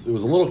it was a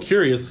little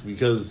curious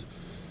because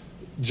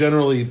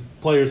generally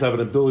players have an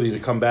ability to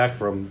come back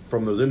from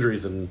those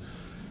injuries, and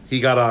he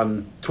got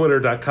on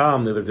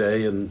Twitter.com the other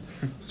day and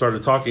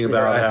started talking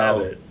about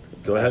how.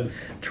 Go ahead.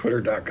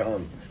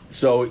 Twitter.com.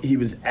 So he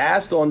was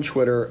asked on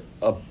Twitter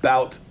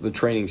about the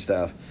training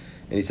staff,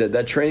 and he said,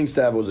 that training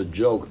staff was a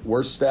joke.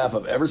 Worst staff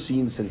I've ever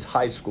seen since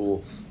high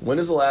school. When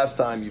is the last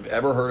time you've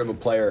ever heard of a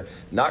player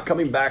not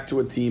coming back to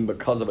a team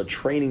because of a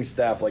training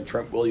staff like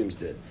Trent Williams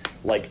did?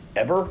 Like,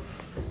 ever?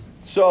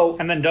 So,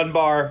 and then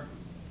Dunbar,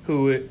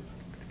 who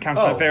counts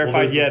not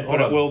verified yet, but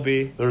it will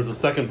be. There's a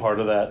second part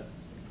of that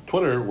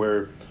Twitter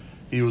where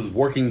he was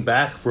working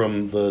back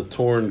from the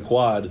torn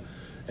quad,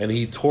 and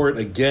he tore it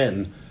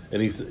again.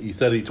 And he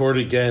said he tore it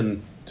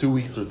again 2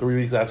 weeks or 3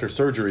 weeks after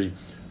surgery,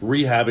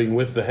 rehabbing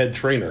with the head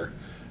trainer,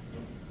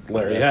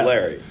 Larry Hess.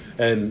 Larry.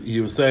 And he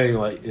was saying,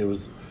 like, it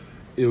was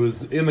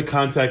in the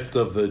context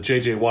of the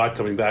J.J. Watt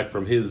coming back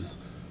from his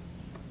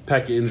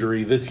pec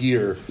injury this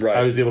year. Right.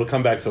 How he was able to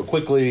come back so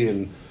quickly,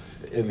 and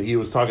he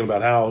was talking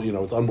about how,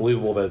 it's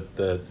unbelievable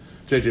that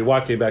J.J.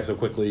 Watt came back so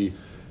quickly.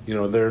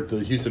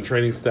 The Houston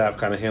training staff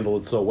kind of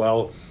handled it so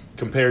well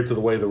compared to the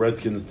way the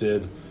Redskins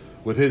did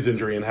with his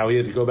injury, and how he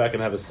had to go back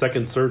and have a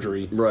second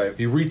surgery. Right.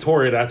 He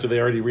retore it after they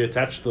already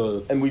reattached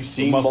the and we've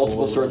seen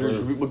multiple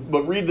surgeries.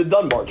 But read the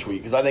Dunbar tweet,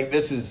 because I think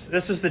this was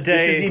the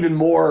day. This is even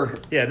more.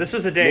 Yeah, this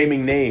was the day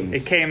naming names.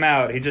 It came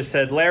out. He just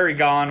said Larry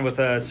gone with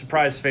a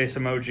surprise face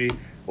emoji.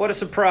 What a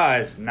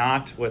surprise!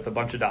 Not with a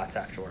bunch of dots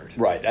afterward.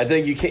 Right. I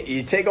think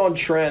you take on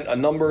Trent. A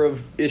number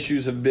of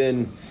issues have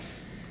been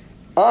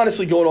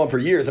honestly going on for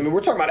years. I mean, we're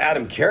talking about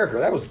Adam Carricker.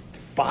 That was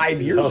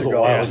 5 years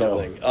ago or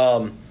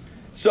something.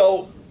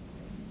 So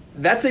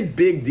that's a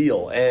big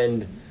deal,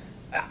 and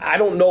I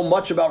don't know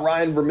much about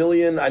Ryan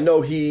Vermillion. I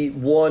know he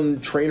won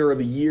Trainer of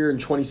the Year in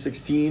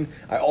 2016.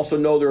 I also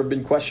know there have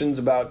been questions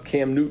about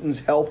Cam Newton's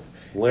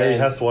health. Larry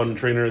Hess won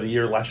Trainer of the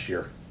Year last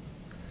year.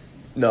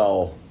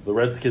 No. The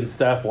Redskins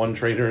staff won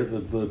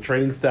the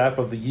training staff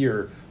of the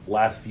year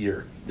last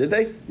year. Did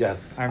they?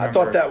 Yes. I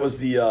thought that was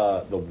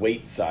the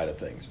weight side of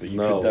things, but you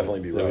could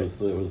definitely be right.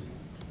 It was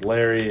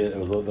Larry. It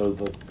was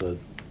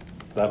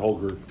that whole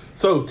group.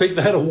 So take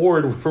that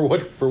award for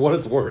what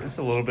it's worth. It's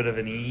a little bit of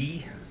an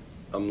E.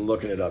 I'm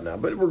looking it up now.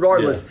 But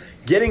regardless,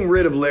 getting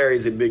rid of Larry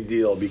is a big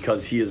deal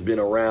because he has been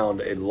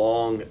around a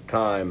long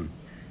time.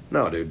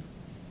 No, dude.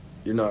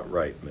 You're not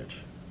right,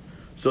 Mitch.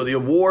 So the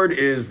award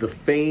is the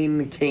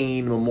Fane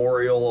Kane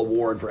Memorial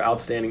Award for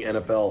Outstanding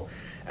NFL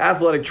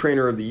Athletic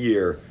Trainer of the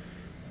Year.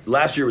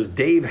 Last year was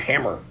Dave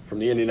Hammer from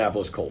the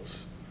Indianapolis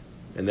Colts.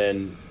 And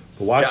then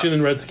the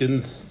Washington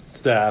Redskins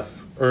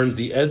staff earns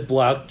the Ed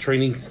Block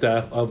Training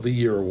Staff of the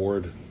Year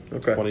Award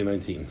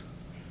 2018.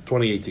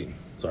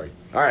 Sorry.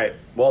 All right.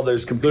 Well,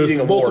 there's competing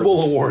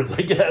multiple awards,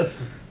 I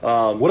guess.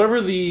 Whatever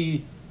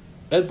the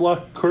Ed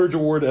Block Courage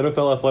Award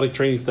NFL Athletic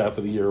Training Staff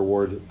of the Year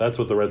Award, that's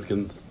what the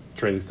Redskins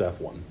training staff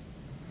won.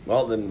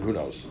 Well, then who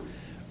knows?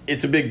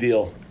 It's a big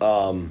deal.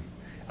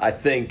 I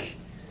think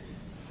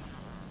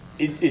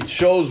it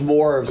shows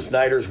more of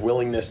Snyder's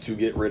willingness to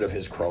get rid of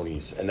his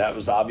cronies. And that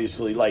was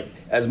obviously, like,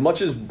 as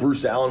much as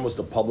Bruce Allen was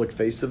the public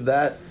face of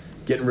that,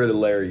 getting rid of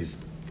Larry's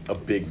a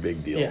big,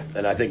 big deal. Yeah.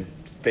 And I think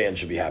fans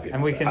should be happy about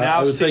and we that. can now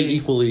I would say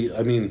equally,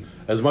 I mean,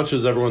 as much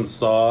as everyone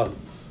saw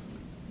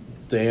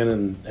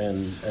Dan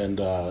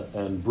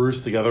and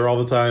Bruce together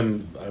all the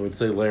time, I would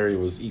say Larry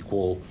was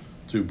equal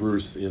to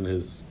Bruce in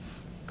his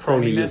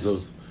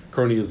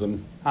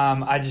cronyism.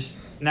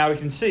 Now we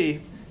can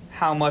see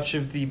how much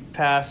of the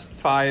past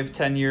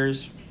 5-10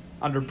 years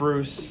under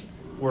Bruce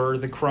were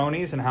the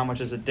cronies and how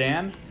much is it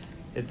Dan.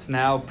 It's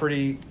now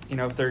pretty,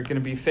 if they're going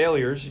to be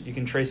failures, you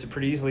can trace it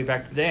pretty easily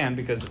back to Dan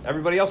because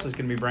everybody else is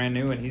going to be brand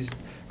new and he's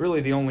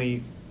really the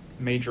only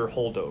major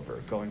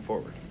holdover going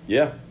forward.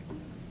 Yeah.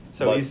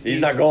 So but he's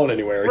not going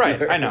anywhere.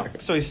 Right, I know.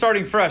 So he's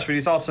starting fresh, but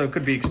he's also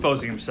could be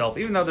exposing himself,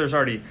 even though there's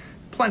already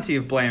plenty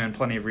of blame and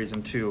plenty of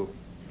reason to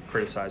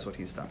criticize what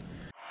he's done.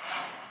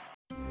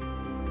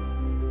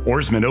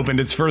 Ourisman opened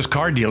its first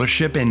car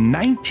dealership in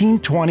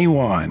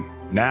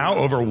 1921. Now,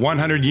 over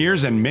 100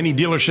 years and many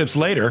dealerships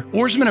later,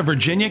 Oarsman of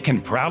Virginia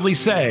can proudly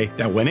say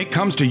that when it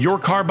comes to your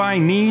car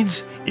buying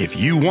needs, if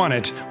you want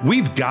it,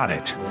 we've got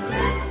it.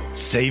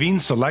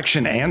 Savings,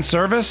 selection, and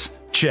service?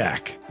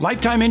 Check.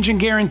 Lifetime engine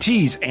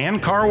guarantees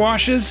and car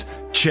washes?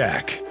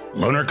 Check.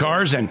 Loaner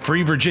cars and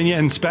free Virginia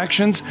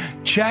inspections?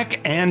 Check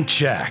and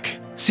check.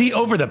 See,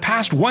 over the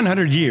past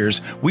 100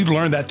 years, we've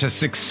learned that to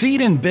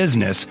succeed in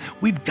business,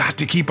 we've got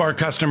to keep our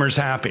customers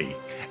happy.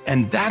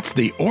 And that's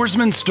the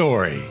Oarsman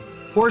story.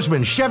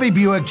 Oarsman Chevy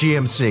Buick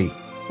GMC.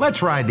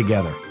 Let's ride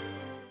together.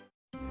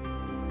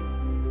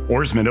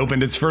 Oarsman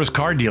opened its first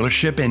car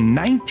dealership in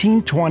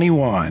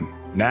 1921.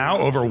 Now,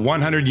 over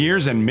 100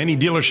 years and many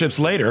dealerships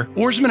later,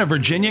 Oarsman of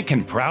Virginia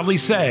can proudly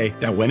say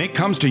that when it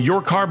comes to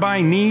your car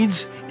buying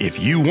needs,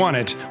 if you want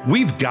it,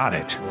 we've got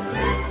it.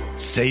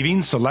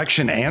 Savings,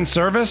 selection, and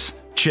service?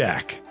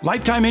 Check.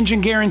 Lifetime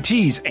engine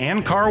guarantees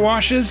and car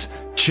washes?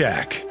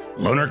 Check.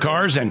 Loaner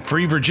cars and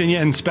free Virginia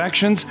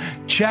inspections?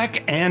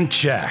 Check and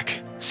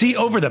check. See,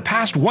 over the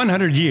past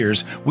 100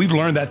 years, we've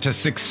learned that to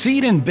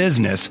succeed in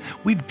business,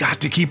 we've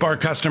got to keep our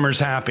customers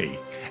happy.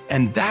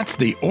 And that's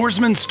the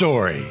Oarsman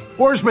story.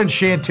 Oarsman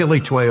Chantilly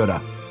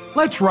Toyota.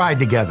 Let's ride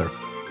together.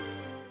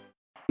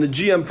 The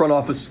GM front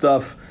office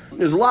stuff,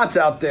 there's lots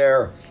out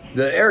there.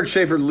 The Eric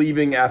Schaefer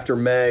leaving after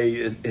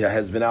May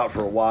has been out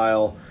for a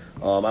while.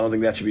 I don't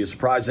think that should be a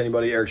surprise to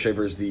anybody. Eric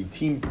Schaefer is the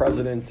team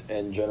president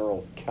and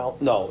general counsel.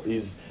 No,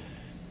 he's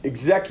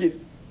executive.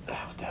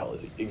 What the hell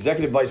is he?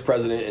 Executive vice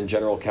president and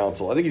general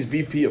counsel. I think he's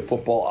VP of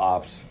football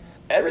ops.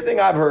 Everything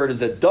I've heard is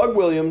that Doug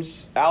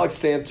Williams, Alex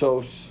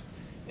Santos,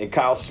 and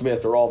Kyle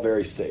Smith are all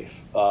very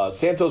safe.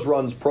 Santos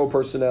runs pro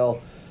personnel.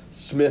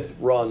 Smith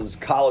runs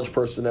college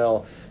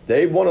personnel.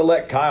 They want to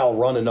let Kyle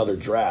run another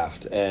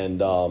draft,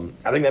 and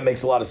I think that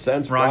makes a lot of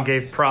sense. Ron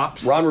gave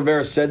props. Ron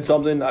Rivera said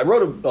something. I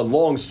wrote a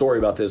long story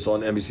about this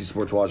on NBC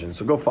Sports Washington,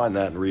 so go find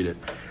that and read it.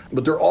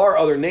 But there are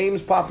other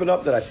names popping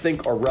up that I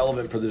think are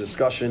relevant for the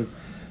discussion.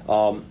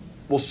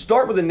 We'll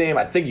start with a name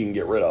I think you can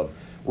get rid of.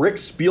 Rick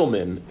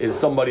Spielman is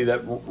somebody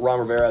that Ron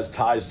Rivera has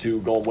ties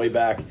to going way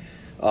back.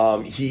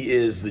 He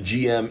is the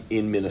GM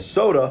in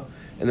Minnesota,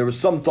 and there was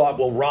some thought,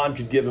 well, Ron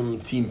could give him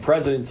team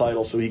president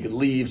title so he could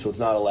leave, so it's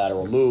not a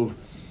lateral move.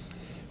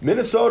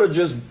 Minnesota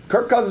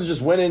Kirk Cousins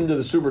just went into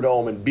the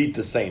Superdome and beat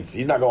the Saints.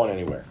 He's not going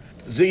anywhere.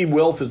 Ziggy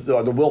Wilf is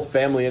the Wilf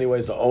family,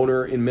 anyways, the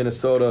owner in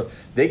Minnesota.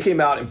 They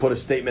came out and put a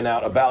statement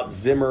out about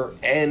Zimmer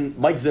and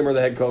Mike Zimmer, the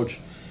head coach,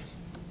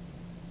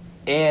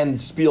 and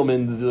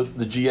Spielman,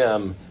 the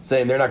GM,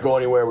 saying they're not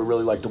going anywhere. We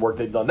really like the work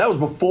they've done. That was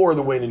before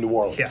the win in New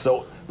Orleans. Yeah.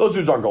 So those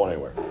dudes aren't going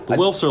anywhere. The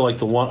Wilfs are like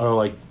the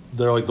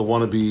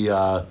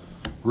wannabe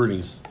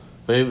Roonies.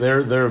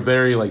 They're a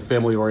very like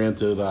family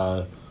oriented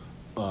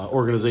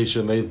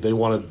organization. They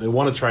want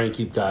to try and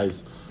keep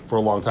guys for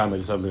a long time. They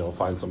just haven't been able to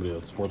find somebody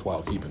that's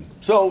worthwhile keeping.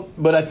 So,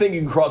 but I think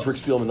you can cross Rick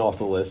Spielman off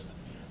the list.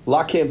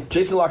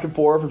 Jason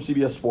Lockenfora from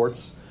CBS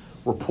Sports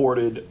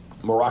reported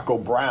Morocco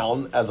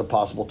Brown as a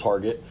possible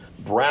target.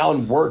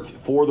 Brown worked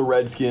for the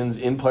Redskins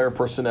in player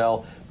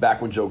personnel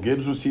back when Joe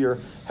Gibbs was here.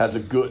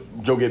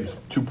 Joe Gibbs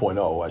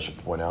 2.0, I should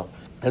point out.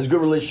 Has a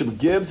good relationship with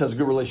Gibbs, has a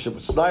good relationship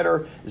with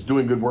Snyder, is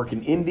doing good work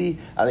in Indy.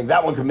 I think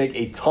that one could make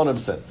a ton of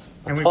sense.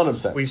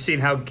 We've seen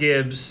how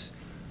Gibbs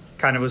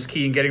kind of was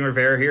key in getting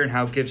Rivera here and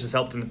how Gibbs has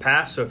helped in the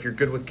past. So if you're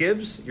good with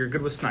Gibbs, you're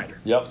good with Snyder.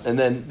 Yep. And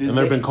there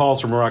have been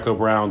calls from Morocco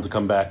Brown to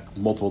come back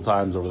multiple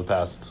times over the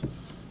past,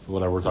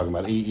 whatever we're talking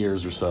about, 8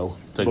 years or so.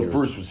 10 years. But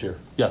Bruce was here.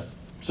 Yes.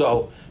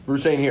 So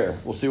Bruce ain't here.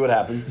 We'll see what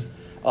happens.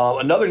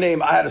 Another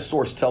name I had a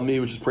source tell me,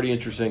 which is pretty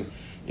interesting,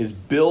 is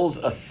Bills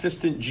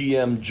assistant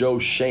GM Joe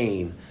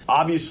Shane.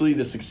 Obviously,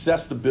 the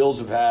success the Bills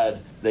have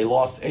had, they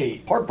lost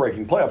a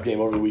heartbreaking playoff game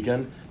over the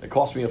weekend. It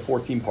cost me a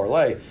 14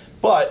 parlay.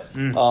 But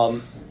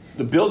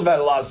the Bills have had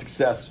a lot of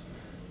success,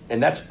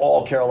 and that's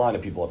all Carolina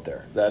people up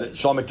there. That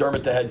Sean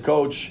McDermott, the head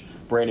coach,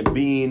 Brandon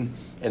Beane,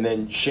 and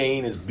then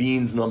Shane is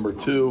Beane's number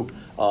 2.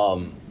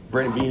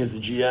 Brandon Beane is the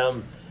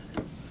GM.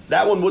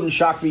 That one wouldn't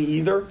shock me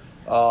either.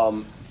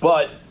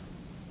 But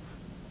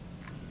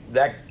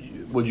that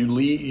would you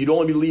leave? You'd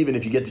only be leaving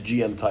if you get the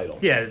GM title.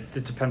 Yeah,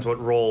 it depends what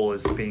role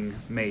is being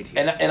made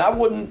here. And I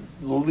wouldn't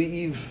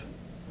leave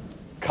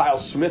Kyle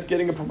Smith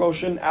getting a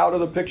promotion out of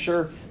the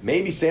picture.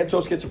 Maybe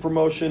Santos gets a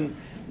promotion.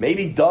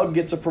 Maybe Doug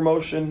gets a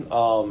promotion.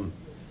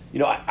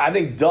 I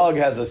think Doug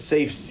has a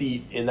safe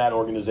seat in that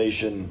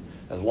organization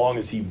as long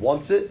as he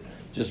wants it.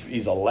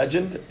 He's a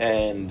legend,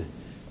 and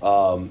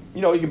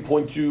you can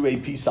point to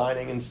AP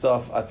signing and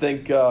stuff. I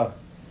think it'll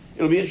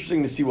be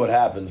interesting to see what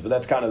happens, but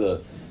that's kind of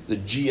the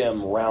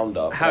GM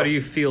roundup. How do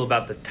you feel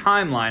about the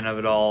timeline of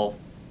it all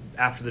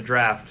after the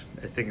draft?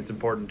 I think it's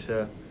important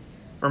to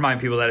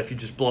remind people that if you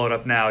just blow it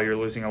up now, you're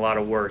losing a lot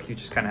of work. You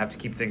just kind of have to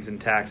keep things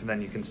intact, and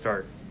then you can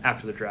start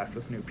after the draft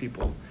with new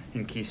people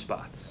in key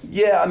spots.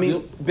 Yeah, I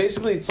mean,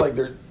 basically it's like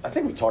I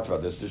think we talked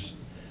about this. There's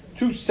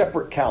 2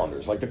 separate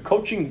calendars. Like the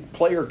coaching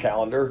player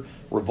calendar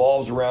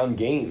revolves around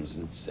games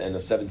and a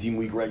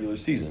 17-week regular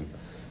season.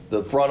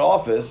 The front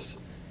office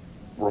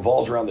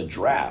revolves around the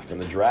draft, and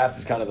the draft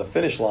is kind of the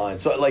finish line.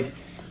 So, like,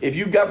 if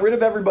you got rid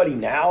of everybody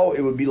now, it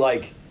would be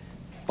like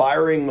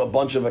firing a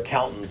bunch of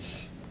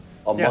accountants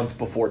a month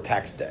before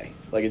tax day.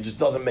 Like, it just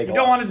doesn't make a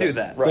lot of sense. You don't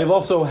want to do that. Right. They've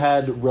also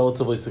had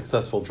relatively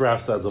successful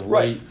drafts as of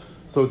late,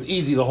 so it's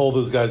easy to hold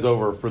those guys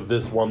over for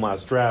this one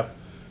last draft,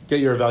 get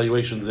your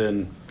evaluations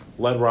in,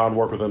 let Ron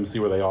work with them, see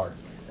where they are.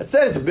 That's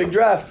it. It's a big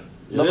draft.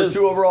 Number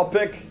 2 overall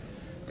pick.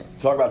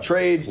 Talk about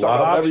trades. Talk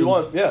about whatever you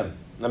want. Yeah.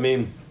 I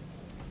mean,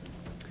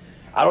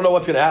 I don't know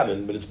what's going to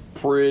happen, but it's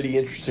pretty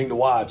interesting to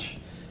watch.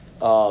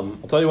 I'll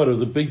tell you what, it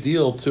was a big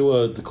deal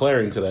Tua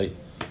declaring today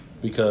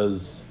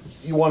because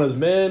you want as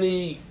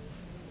many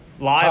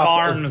live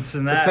arms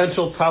and that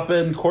potential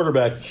top-end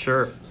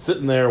quarterbacks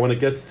sitting there when it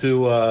gets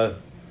to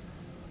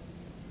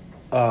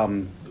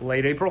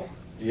late April.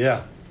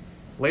 Yeah,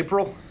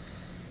 April.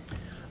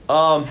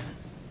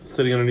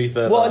 Sitting underneath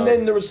that. Well, and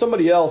then there was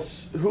somebody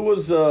else who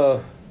was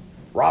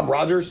Rob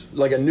Rogers,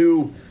 like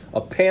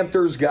a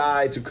Panthers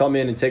guy to come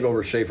in and take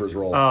over Schaefer's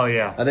role. Oh,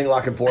 yeah. I think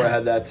Lockenfora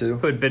had that too.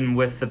 Who had been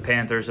with the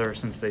Panthers ever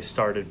since they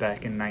started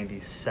back in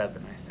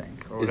 '97, I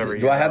think, or whatever.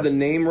 Do I have the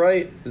name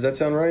right? Does that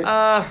sound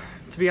right?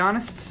 To be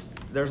honest,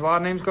 there's a lot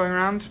of names going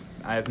around.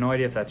 I have no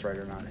idea if that's right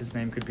or not. His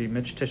name could be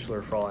Mitch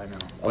Tischler for all I know.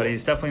 But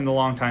he's definitely the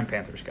longtime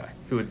Panthers guy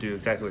who would do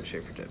exactly what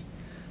Schaefer did.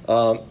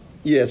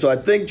 Yeah, so I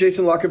think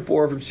Jason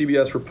Lockenfora from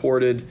CBS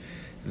reported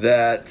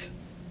that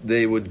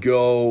they would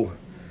go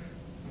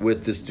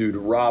with this dude,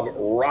 Rob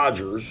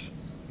Rogers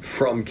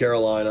from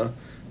Carolina,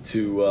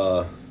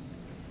 to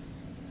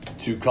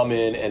come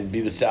in and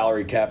be the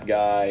salary cap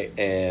guy.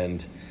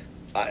 And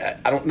I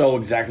don't know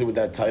exactly what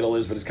that title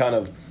is, but it's kind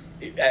of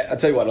 – I'll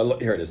tell you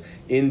what, here it is.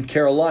 In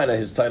Carolina,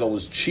 his title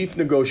was Chief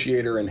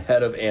Negotiator and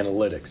Head of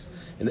Analytics.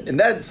 And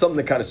that's something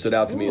that kind of stood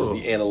out to me is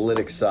the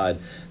analytics side.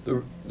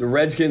 The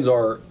Redskins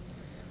are –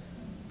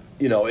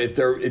 you know, if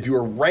you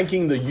were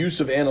ranking the use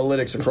of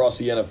analytics across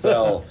the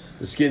NFL,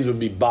 the Skins would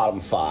be bottom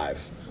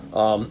 5.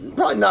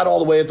 Probably not all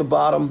the way at the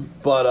bottom,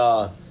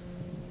 but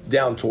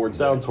down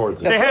towards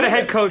it. They had a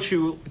head coach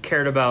who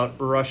cared about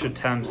rush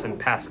attempts and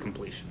pass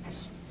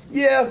completions.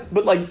 Yeah,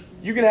 but like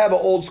you can have an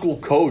old school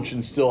coach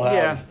and still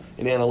have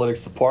an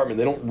analytics department.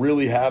 They don't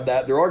really have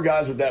that. There are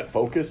guys with that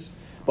focus,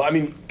 but I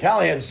mean,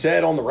 Callahan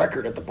said on the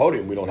record at the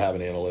podium, we don't have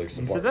an analytics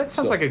department. He said that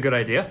sounds like a good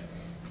idea.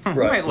 We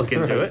might look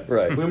into it.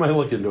 Right. We might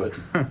look into it.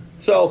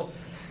 So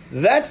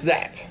that's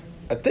that.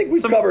 I think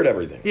we've covered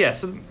everything. Yeah,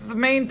 so the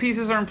main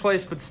pieces are in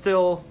place, but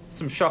still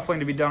some shuffling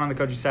to be done on the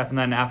coaching staff. And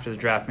then after the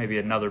draft, maybe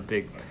another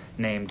big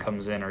name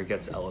comes in or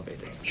gets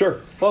elevated.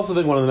 Sure. I also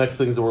think one of the next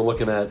things that we're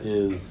looking at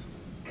is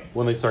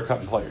when they start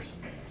cutting players.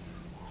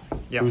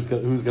 Yeah. Who's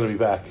going to be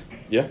back?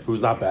 Yeah.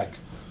 Who's not back?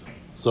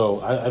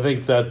 So I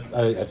think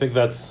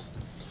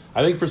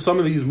for some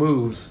of these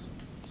moves,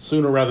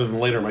 sooner rather than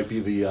later might be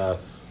the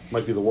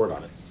word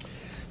on it.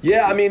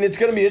 Yeah, I mean, it's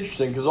going to be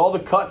interesting because all the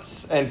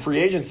cuts and free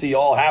agency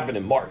all happen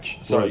in March.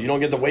 So you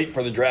don't get to wait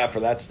for the draft for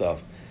that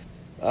stuff.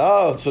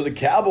 Oh, so the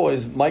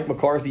Cowboys, Mike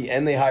McCarthy,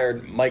 and they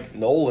hired Mike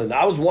Nolan.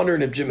 I was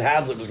wondering if Jim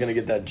Haslett was going to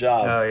get that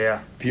job. Oh,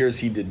 yeah. Appears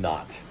he did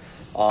not.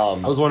 I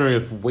was wondering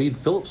if Wade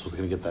Phillips was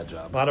going to get that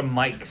job. A lot of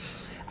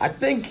Mikes. I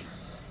think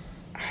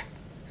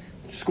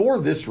score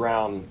this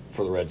round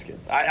for the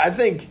Redskins. I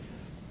think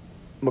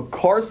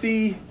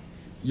McCarthy...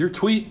 Your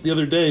tweet the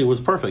other day was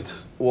perfect.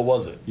 What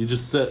was it? You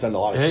just said... Send a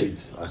lot of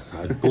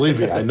tweets. Believe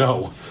me, I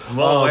know. I'm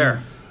well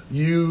aware.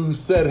 You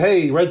said,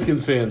 hey,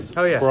 Redskins fans,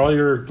 for all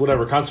your,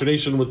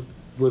 consternation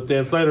with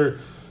Dan Snyder,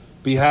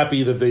 be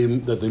happy that they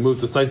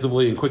moved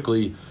decisively and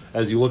quickly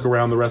as you look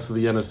around the rest of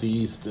the NFC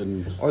East.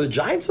 And are the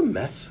Giants a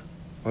mess?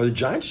 Are the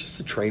Giants just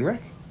a train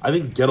wreck? I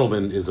think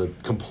Gettleman is a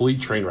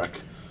complete train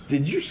wreck.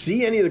 Did you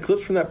see any of the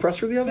clips from that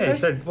presser the other day? He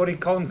said, what do you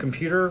call them,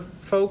 computer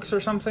folks or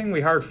something?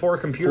 We hired 4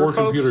 computer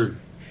folks?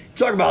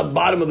 Talk about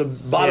bottom of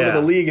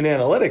the league in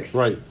analytics.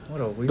 Right.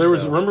 What a weirdo. There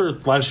was, remember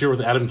last year with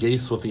Adam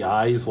Gase with the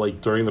eyes, like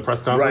during the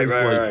press conference?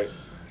 Right.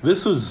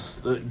 This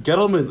was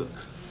Gettleman.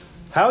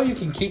 How you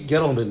can keep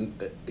Gettleman?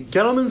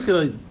 Gettleman's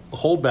going to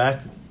hold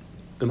back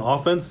an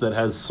offense that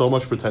has so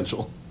much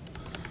potential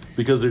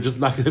because they're just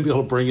not going to be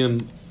able to bring in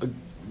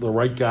the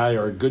right guy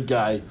or a good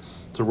guy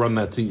to run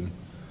that team.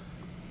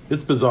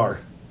 It's bizarre.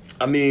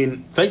 I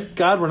mean, thank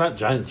God we're not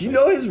Giants. Do you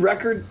know his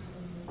record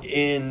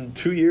in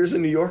 2 years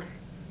in New York?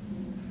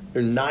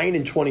 They're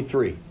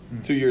 9-23.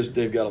 2 years,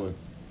 Dave Gettleman.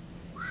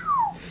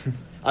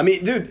 I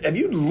mean, dude, have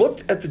you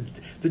looked at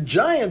the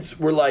Giants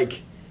were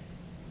like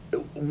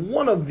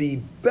one of the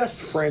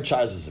best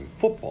franchises in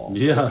football.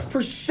 Yeah.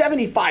 For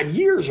 75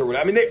 years or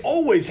whatever. I mean, they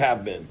always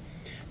have been.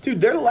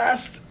 Dude, their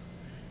last...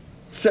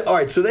 all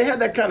right, so they had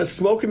that kind of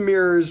smoke and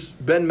mirrors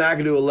Ben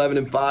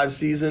McAdoo 11-5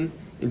 season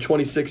in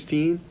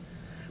 2016.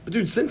 But,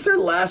 dude, since their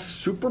last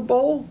Super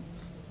Bowl...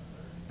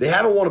 They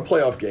haven't won a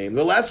playoff game.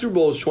 The last Super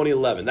Bowl was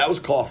 2011. That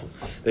was Coughlin.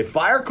 They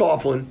fire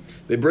Coughlin.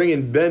 They bring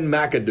in Ben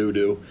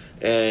McAdoo,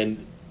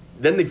 and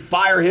then they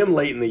fire him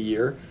late in the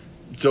year.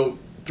 So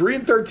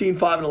 3-13,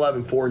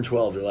 5-11,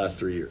 4-12 their last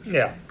 3 years.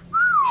 Yeah,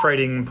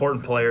 trading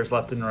important players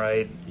left and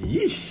right.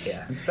 Yeesh.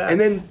 Yeah, it's bad. And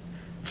then,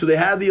 so they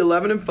had the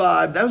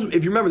 11-5. That was,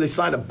 if you remember, they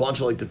signed a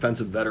bunch of like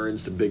defensive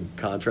veterans to big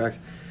contracts,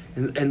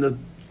 and the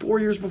 4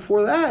 years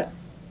before that,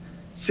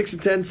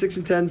 6-10,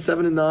 6-10,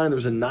 7-9. There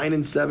was a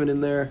 9-7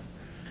 in there.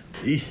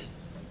 Eesh.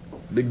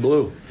 Big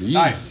blue. Eesh.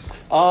 All right.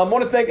 I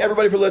want to thank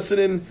everybody for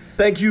listening.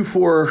 Thank you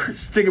for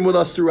sticking with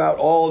us throughout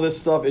all of this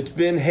stuff. It's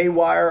been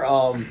haywire.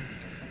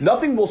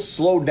 Nothing will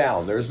slow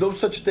down. There's no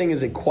such thing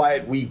as a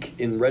quiet week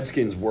in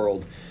Redskins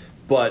world,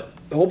 but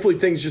hopefully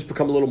things just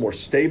become a little more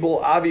stable.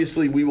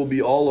 Obviously, we will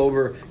be all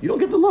over. You don't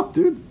get to look,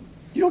 dude.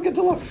 You don't get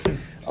to look.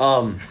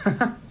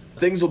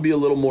 Things will be a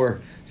little more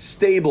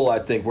stable, I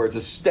think, where it's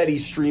a steady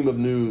stream of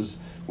news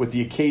with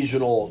the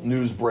occasional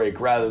news break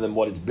rather than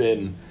what it's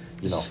been.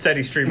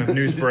 Steady stream of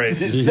news breaks.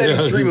 Steady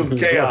stream of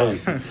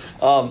chaos.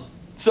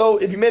 So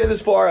if you made it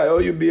this far, I owe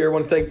you a beer. I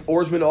want to thank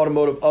Oarsman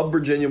Automotive of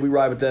Virginia. We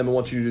ride with them and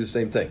want you to do the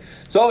same thing.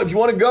 So if you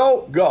want to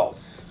go, go.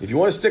 If you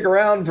want to stick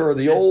around for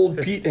the old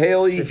Pete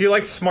Haley. If you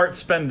like smart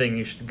spending,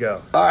 you should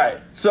go. All right.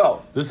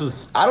 So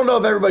I don't know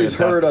if everybody's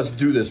fantastic. heard us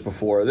do this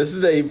before. This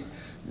is a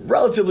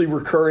relatively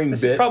recurring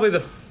This bit. is probably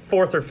the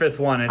fourth or fifth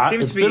one. It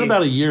seems It's to be been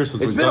about a year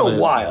since It's we've been done a it.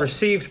 while.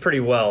 received pretty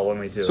well when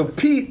we do So it.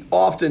 Pete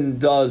often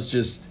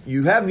does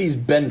you have these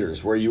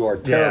benders where you are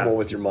terrible Yeah.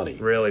 with your money.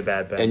 Really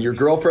bad benders. And your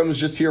girlfriend was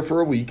just here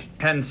for a week.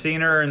 Hadn't seen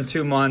her in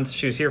 2 months.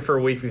 She was here for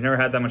a week. We've never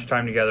had that much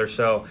time together,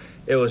 so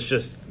it was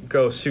just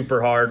go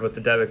super hard with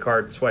the debit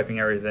card, swiping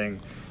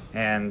everything.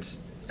 And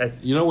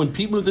When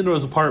Pete moved into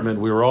his apartment,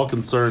 we were all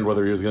concerned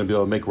whether he was going to be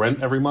able to make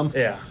rent every month.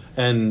 Yeah.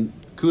 And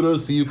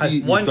kudos to you,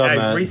 Pete. You've done I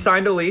that.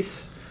 re-signed a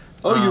lease.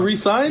 Oh, you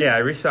re-signed? Yeah, I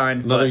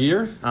re-signed. Another but,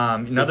 year?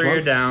 Another 6 year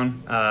months?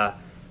 down.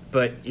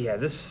 But yeah,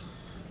 this.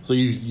 So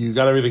you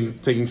got everything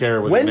taken care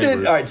of with When your did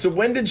neighbors. all right? So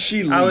when did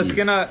she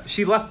leave?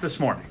 She left this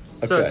morning.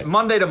 So Okay. it's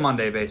Monday to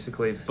Monday,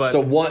 basically. But So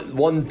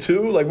 1,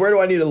 2. Like, where do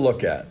I need to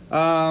look at?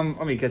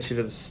 let me get you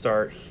to the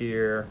start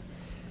here.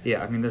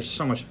 Yeah, I mean, there's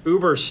so much.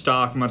 Uber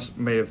stock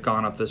may have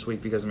gone up this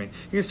week because of me.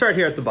 You can start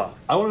here at the bottom.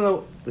 I want to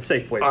know. The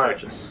Safeway All right.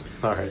 purchase.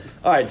 All right.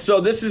 All right. So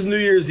this is New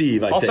Year's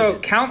Eve. Also, take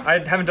it. count. I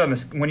haven't done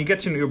this. When you get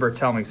to an Uber,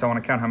 tell me because I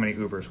want to count how many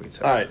Ubers we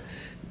took. All right.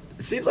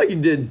 It seems like you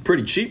did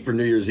pretty cheap for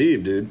New Year's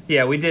Eve, dude.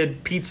 Yeah, we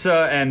did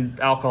pizza and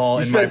alcohol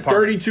You in my spent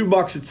apartment.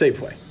 $32 at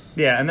Safeway.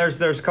 Yeah, and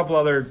there's a couple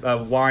other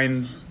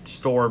wine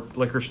store,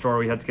 liquor store.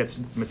 We had to get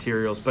some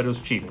materials, but it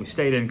was cheap. We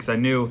stayed in because I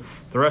knew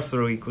the rest of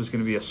the week was going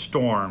to be a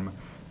storm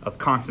of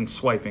constant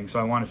swiping, so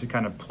I wanted to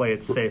kind of play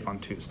it safe on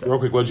Tuesday. Real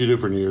quick, what'd you do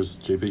for New Year's,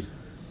 JP?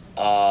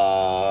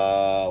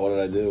 What did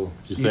I do?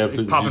 Did you stay up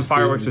to Popping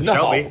fireworks with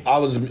Shelby. I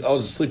was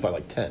asleep by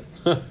like 10.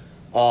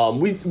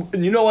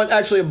 You know what?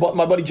 Actually,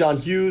 my buddy John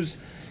Hughes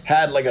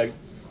had like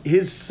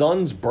his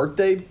son's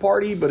birthday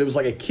party, but it was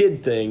like a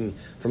kid thing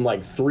from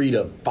like 3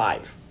 to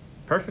 5.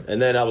 Perfect.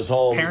 And then I was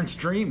home. Parents'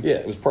 dream. Yeah,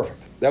 it was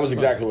perfect. That was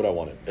exactly what I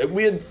wanted.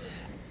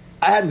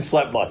 I hadn't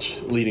slept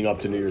much leading up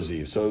to New Year's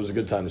Eve, so it was a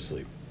good time to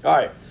sleep. All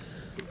right.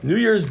 New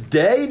Year's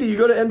Day, did you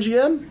go to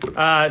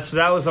MGM? So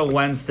that was a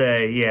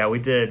Wednesday. Yeah, we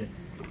did.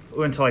 We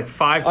went to like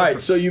 5. All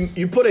right, so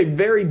you put a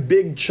very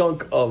big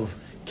chunk of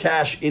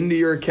cash into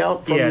your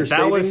account from your that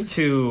savings? was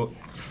to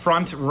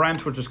front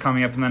rent, which was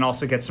coming up, and then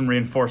also get some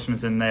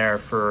reinforcements in there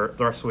for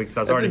the rest of the week. Because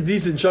I was That's already a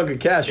decent chunk of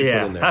cash you put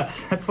yeah, in there.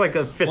 that's like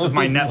a fifth of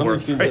my net Let me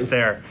worth see right this.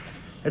 there.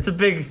 It's a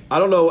big. I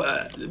don't know.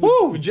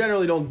 We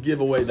generally don't give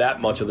away that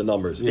much of the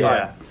numbers. Yeah. All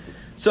right.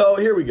 So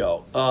here we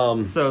go.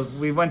 So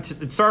we went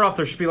to. It started off.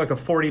 There should be like a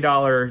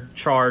 $40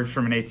 charge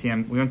from an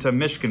ATM. We went to a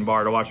Michigan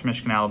bar to watch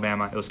Michigan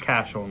Alabama. It was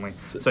cash only,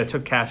 so I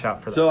took cash out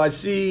for that. So I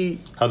see.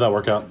 How'd that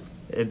work out?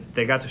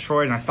 They got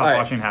destroyed, and I stopped All right.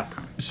 watching at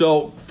halftime.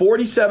 So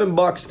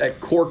 $47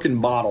 at Cork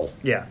and Bottle.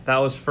 Yeah, that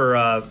was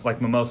for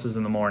like mimosas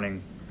in the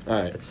morning,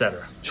 All right.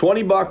 etc.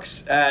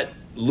 $20 at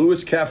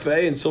Lewis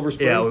Cafe in Silver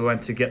Spring. Yeah, we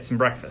went to get some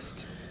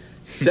breakfast.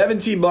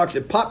 $17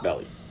 at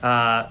Potbelly.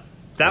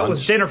 That was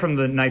Lunch. dinner from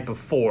the night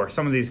before.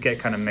 Some of these get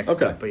kind of mixed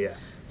Okay. up, but yeah.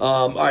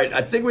 All right.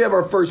 I think we have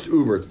our first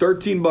Uber.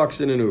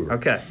 $13 in an Uber.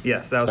 Okay,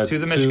 yes, that was That's to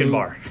the Michigan two-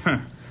 bar.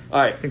 All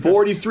right.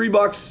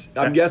 $43.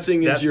 I'm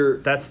guessing is your.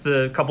 That's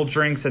the couple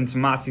drinks and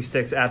some mozzie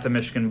sticks at the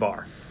Michigan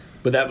bar.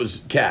 But that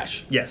was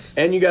cash. Yes.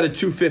 And you got a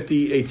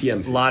 $2.50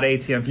 ATM fee. A lot of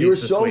ATM fees. You were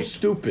this so week.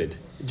 stupid.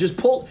 Just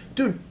pull,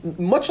 dude.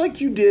 Much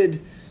like you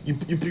did, you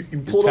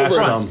pulled Cash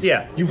over. dumps.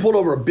 Yeah. You pulled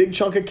over a big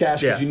chunk of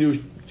cash because Yeah. you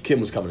knew Kim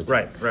was coming to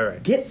town.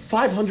 Right. Get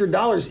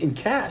 $500 in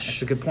cash.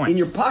 That's a good point. In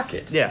your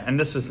pocket. Yeah, and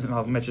this was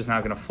Mitch is now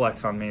going to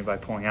flex on me by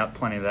pulling out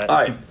plenty of that. All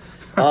right.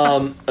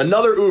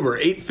 Another Uber,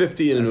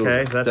 $8.50 in an Okay,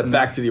 Uber. that's Is that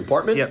back to the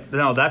apartment? Yep.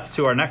 No, that's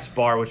to our next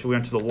bar, which we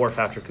went to the Wharf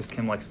after because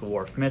Kim likes the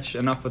Wharf. Mitch,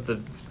 enough with the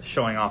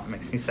showing off. It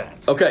makes me sad.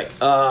 Okay.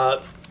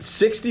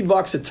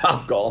 $60 at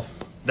Top Golf.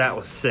 That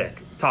was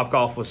sick. Top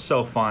Golf was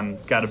so fun.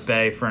 Got a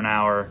bay for an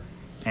hour,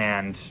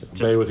 and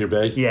just Bay with your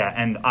bay? Yeah,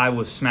 and I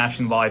was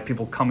smashing the ball. I had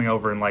people coming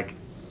over and like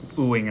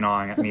oohing and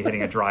awing at me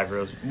hitting a driver.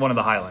 It was one of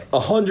the highlights.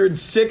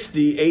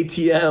 $160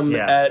 ATM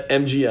Yeah. at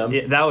MGM.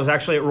 Yeah, that was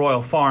actually at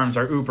Royal Farms.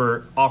 Our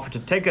Uber offered to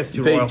take us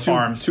to Paid Royal two-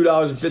 Farms.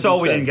 $2.50.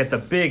 So we didn't get the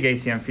big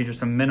ATM fee,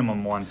 just a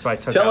minimum one. So I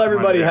took Tell out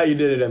everybody money how there. you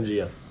did at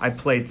MGM. I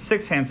played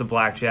 6 hands of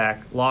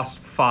blackjack, lost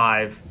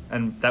 5,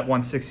 and that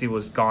 160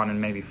 was gone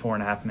in maybe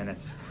 4.5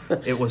 minutes.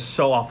 It was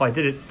so awful. I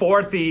did it 4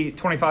 at the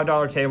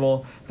 $25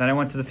 table, then I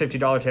went to the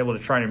 $50 table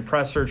to try and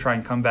impress her, try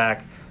and come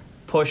back.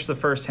 pushed the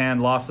first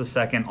hand, lost the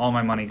second, all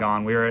my money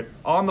gone. We were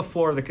on the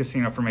floor of the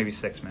casino for maybe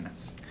 6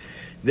 minutes.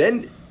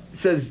 Then it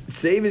says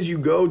save as you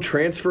go,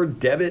 transfer,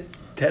 debit,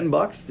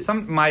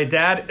 $10. My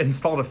dad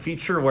installed a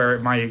feature where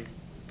my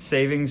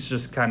savings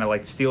just kind of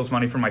like steals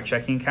money from my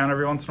checking account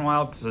every once in a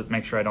while to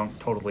make sure I don't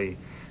totally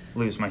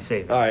lose my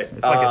savings. All right,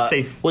 it's like a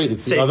safe. Wait,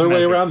 it's safe the other way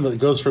measure. around? That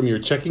goes from your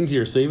checking to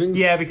your savings?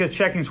 Yeah, because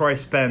checking's where I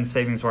spend,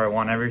 savings where I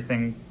want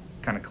everything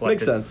kind of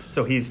collected. Makes sense.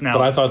 So he's now.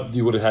 But I thought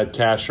you would have had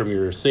cash from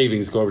your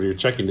savings go over to your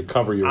checking to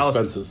cover your I was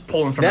expenses.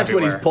 pulling from That's what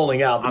everywhere. he's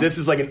pulling out. But this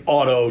is like an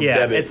auto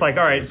debit. It's like,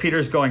 all right,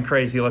 Peter's going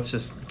crazy. Let's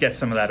just get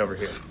some of that over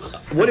here.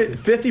 What?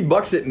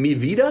 $50 at Mi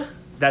Vida?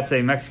 That's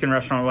a Mexican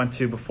restaurant we went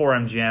to before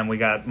MGM. We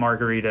got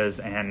margaritas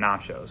and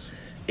nachos.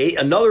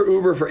 Another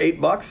Uber for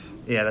 $8?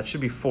 Yeah, that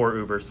should be 4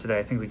 Ubers today.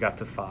 I think we got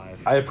to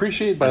 5. I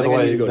appreciate, by I the think I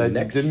need way, to go that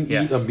next. you didn't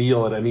Yes. eat a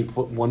meal at any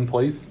one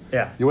place.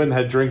 Yeah. You went and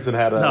had drinks and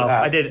had a No,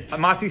 hat. I did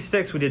mozzie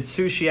sticks. We did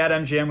sushi at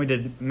MGM. We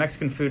did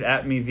Mexican food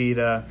at Mi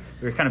Vida.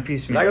 We were kind of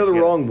piecing. Did I go the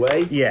wrong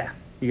way? Yeah,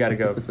 you got to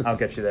go. I'll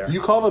get you there. Do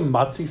you call them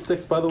mozzie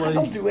sticks, by the way? I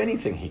don't do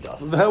anything he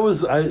does. That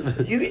was...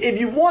 If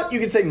you want, you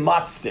can say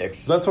mott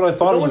sticks. That's what I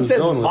thought No he one was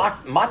says going with.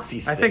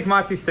 mozzie sticks. I think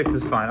mozzie sticks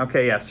is fine.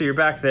 Okay, yeah. So you're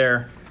back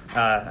there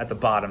at the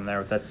bottom there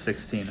with that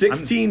 16.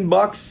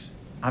 $16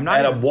 I'm not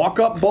at a even-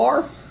 walk-up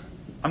bar?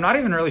 I'm not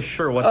even really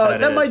sure what that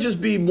is. That might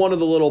just be one of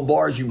the little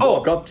bars you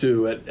walk up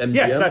to at MGM.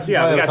 Yes, that's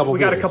I had a couple We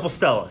got a beers. couple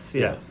Stellas.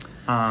 Yeah.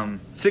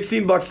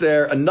 $16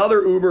 there.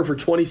 Another Uber for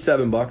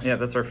 $27. Yeah,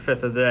 that's our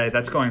 5th of the day.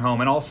 That's going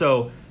home. And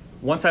also,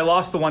 once I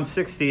lost the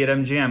 160 at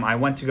MGM, I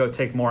went to go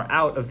take more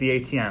out of the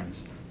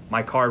ATMs.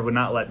 My card would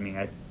not let me.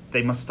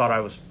 They must have thought I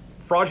was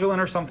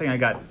fraudulent or something. I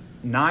got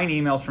 9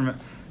 emails from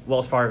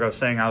Wells Fargo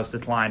saying I was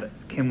declined.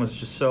 Kim was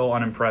just so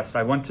unimpressed.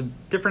 I went to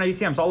different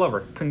ATMs all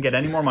over. Couldn't get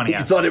any more money You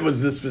out. thought it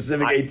was the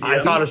specific ATM?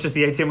 I thought it was just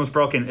the ATM was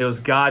broken. It was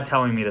God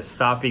telling me to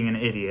stop being an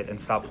idiot and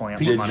stop pulling out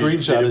He more did money.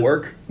 screenshot Did it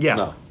work? Yeah,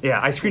 No. yeah.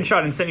 I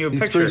screenshot and sent you a He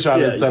picture. screenshot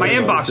Yeah, it. and sent My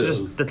it to inbox us. is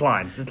just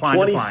declined.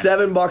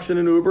 27 in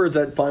an Uber. Is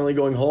that finally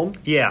going home?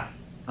 Yeah.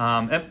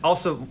 And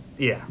also,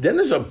 yeah. Then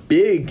there's a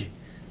big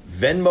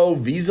Venmo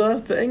Visa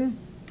thing.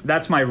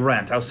 That's my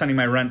rent. I was sending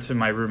my rent to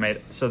my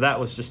roommate, so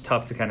that was just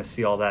tough to kind of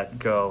see all that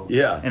go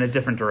in a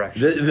different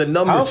direction. The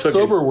number How took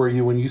sober were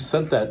you when you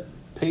sent that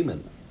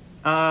payment?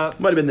 Might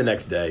have been the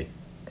next day.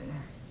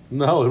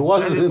 No, it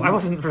wasn't. I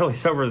wasn't really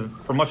sober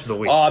for much of the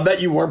week. Oh, I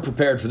bet you weren't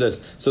prepared for this.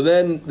 So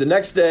then the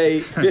next day,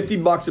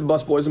 $50 at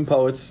Busboys and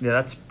Poets. Yeah,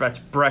 that's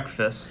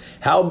breakfast.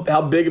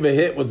 How big of a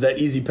hit was that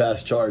Easy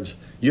Pass charge?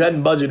 You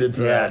hadn't budgeted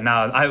for Yeah, that.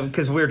 no,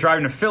 because we were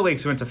driving to Philly,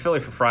 because we went to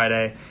Philly for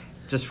Friday,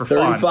 just for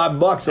fun.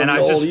 $35 on and the I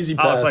old just, Easy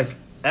I was Pass.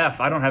 like,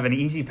 I don't have any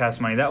Easy Pass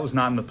money. That was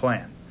not in the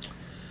plan.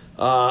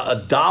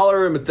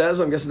 $1 in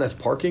Bethesda. I'm guessing that's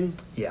parking.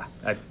 Yeah,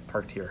 I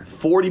parked here.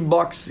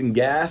 $40 in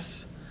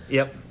gas.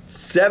 Yep.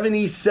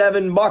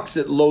 $77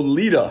 at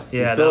Lolita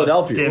Yeah, in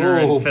Philadelphia. That was dinner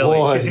Oh, in Philly.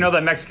 boy. Because you know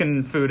that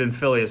Mexican food in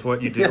Philly is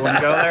what you do when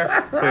you go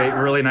there. So we ate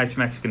really nice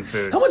Mexican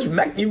food. How much?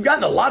 You've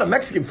gotten a lot of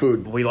Mexican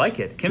food. We like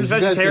it. Kim's Did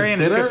you guys get vegetarian.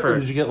 It's dinner, good for or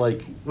did you get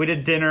like... We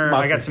did dinner. Mozzie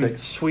I got some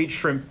sticks? sweet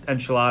shrimp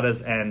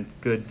enchiladas and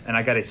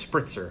I got a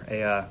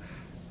spritzer,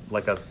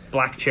 like a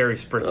black cherry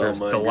spritzer. It's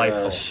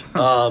delightful.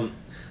 Gosh.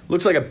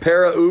 Looks like a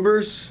pair of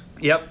Ubers.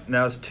 Yep,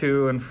 that was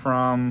to and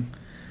from.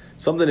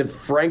 Something in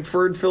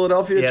Frankfurt,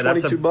 Philadelphia. Yeah,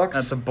 $22.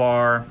 That's a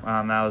bar.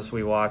 That was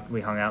we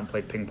hung out and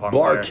played ping pong.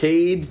 there.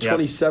 Barcade. Yep.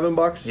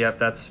 $27. Yep,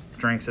 that's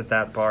drinks at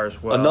that bar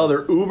as well.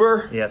 Another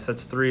Uber. Yes,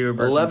 that's 3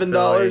 Ubers. in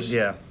 $11? Philly.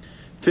 Yeah.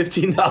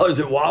 $15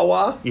 at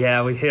Wawa.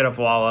 Yeah, we hit up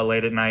Wawa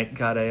late at night.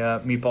 Got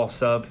a meatball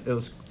sub. It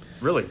was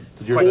really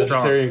Did your quite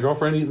strong. vegetarian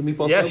girlfriend eat the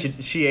meatball Yeah,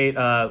 sub? she ate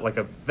like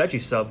a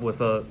veggie sub with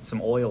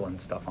some oil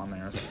and stuff on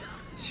there.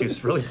 She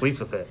was really pleased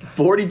with it.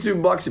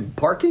 $42 in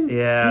parking.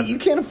 Yeah. You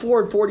can't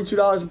afford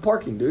 $42 in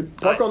parking, dude.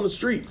 Park on the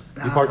street.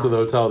 You parked at the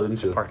hotel,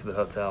 didn't you? Parked at the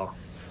hotel.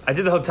 I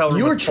did the hotel room.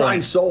 You were with trying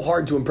points. so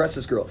hard to impress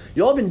this girl.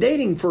 You all been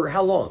dating for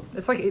how long?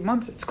 It's like 8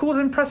 months. It's cool to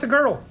impress a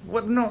girl.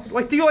 What? No,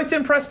 like, do you like to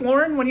impress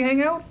Lauren when you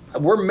hang out?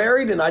 We're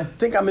married, and I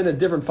think I'm in a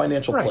different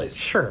financial Right, place.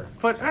 sure.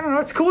 But I don't know.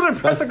 It's cool to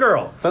impress a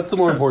girl. That's the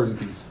more important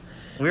piece.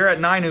 We were at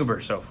 9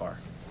 Uber so far.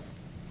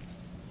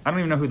 I don't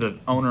even know who the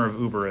owner of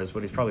Uber is,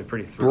 but he's probably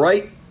pretty thrilled.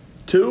 Bright,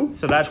 2.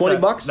 So that's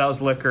 $20. That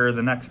was liquor.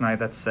 The next night,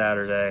 that's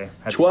Saturday.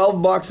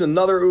 $12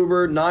 another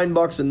Uber.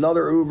 $9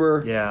 another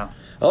Uber. Yeah.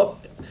 Oh,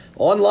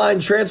 online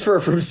transfer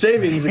from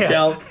savings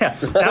account. Yeah.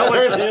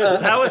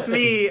 That was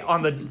me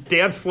on the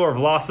dance floor of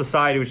Law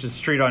Society, which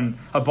is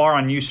a bar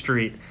on U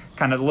Street,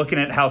 kind of looking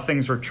at how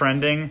things were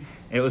trending.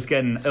 It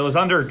was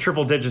under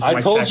triple digits. I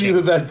told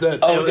you that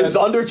Oh, it was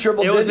under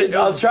triple digits.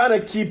 I was trying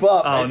to keep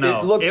up. Oh, no.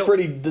 It looked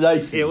pretty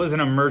dicey. It was an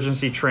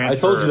emergency I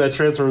transfer. told you that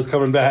transfer was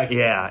coming back.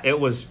 Yeah, it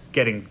was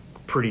getting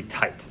pretty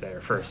tight there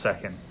for a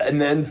second. And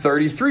then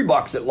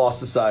 $33 at Lost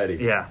Society.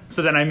 Yeah.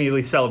 So then I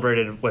immediately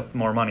celebrated with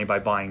more money by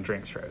buying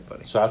drinks for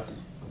everybody.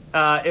 Shots?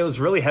 It was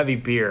really heavy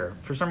beer.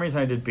 For some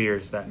reason, I did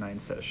beers that night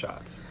instead of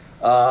shots.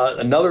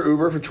 Another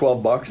Uber for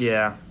 $12.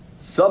 Yeah.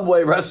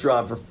 Subway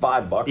restaurant for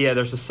 $5. Yeah,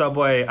 there's a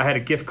Subway. I had a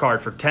gift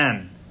card for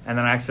 10 And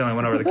then I accidentally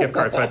went over the gift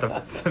card, so I had to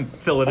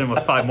fill it in with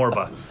 $5 more.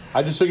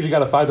 I just figured you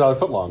got a $5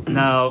 footlong.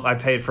 No, I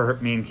paid for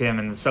me and Kim,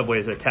 and the Subway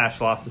is attached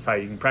to Law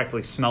Society. You can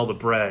practically smell the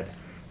bread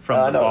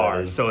from the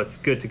bar, so it's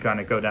good to kind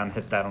of go down and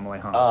hit that on the way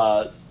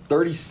home.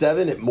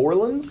 37 at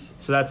Moreland's?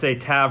 So that's a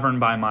tavern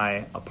by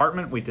my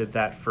apartment. We did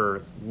that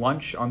for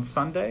lunch on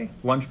Sunday,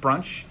 lunch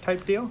brunch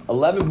type deal.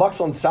 $11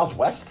 on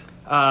Southwest?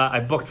 I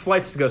booked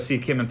flights to go see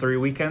Kim in 3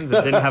 weekends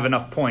and didn't have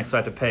enough points, so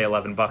I had to pay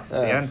 $11 at the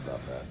end. That's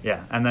not bad.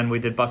 Yeah, and then we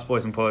did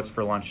Busboys and Poets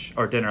for lunch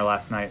or dinner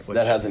last night. Which,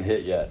 that hasn't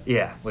hit yet.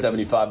 Yeah.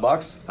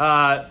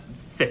 $75?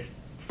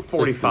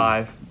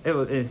 45.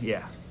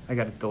 Yeah, I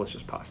got a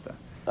delicious pasta.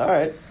 All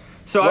right.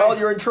 So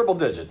you're in triple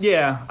digits.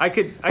 Yeah, I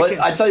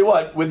tell you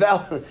what,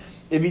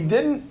 if he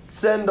didn't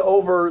send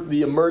over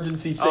the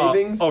emergency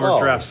savings,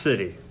 overdraft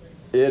city,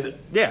 it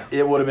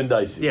would have been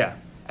dicey. Yeah.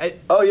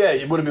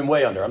 It would have been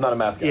way under. I'm not a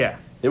math guy. Yeah.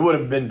 It would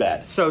have been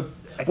bad. So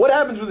what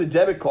happens with a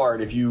debit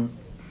card if you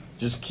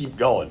just keep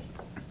going?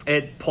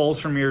 It pulls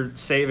from your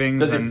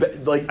savings. I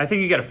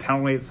think you get a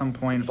penalty at some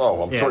point.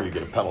 Oh, I'm sure you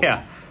get a penalty.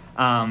 Yeah.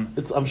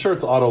 I'm sure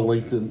it's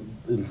auto-linked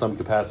in some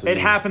capacity. It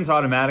happens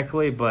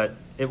automatically, but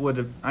it would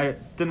have. I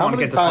didn't How want to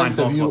many get defined times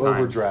have you multiple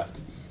times.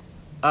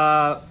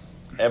 overdrafted?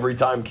 Every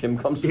time Kim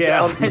comes to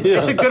Yeah, town?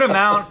 it's a good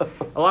amount.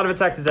 A lot of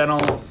it's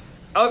accidental.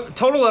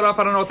 Total it up,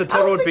 I don't know what the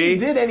total would be. You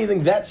did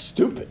anything that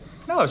stupid.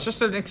 No, it's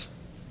just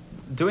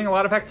doing a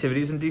lot of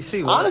activities in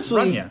D.C.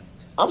 Honestly,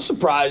 I'm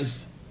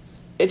surprised.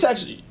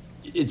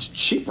 It's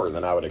cheaper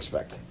than I would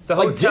expect.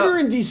 Dinner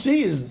in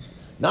D.C. is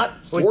not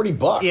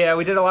 $40. Yeah,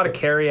 we did a lot of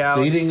carry-outs.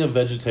 Dating a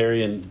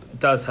vegetarian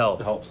does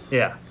help. Helps.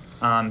 Yeah.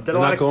 Not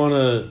going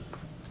to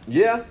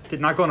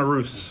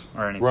Roos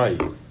or anything. Right.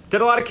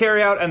 Did a lot of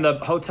carry-out, and the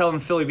hotel in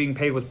Philly being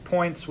paid with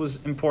points was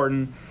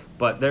important,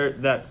 but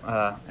that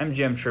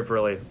MGM trip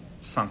really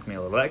sunk me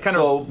a little. That kind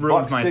of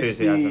ruined my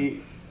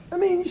enthusiasm. I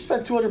mean, you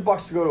spent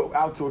 $200 to go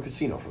out to a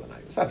casino for the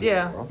night. It's not the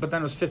end of the world. But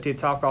then it was $50 at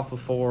Topgolf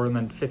before, and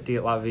then $50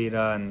 at La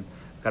Vida, and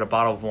got a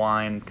bottle of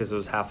wine because it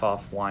was half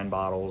off wine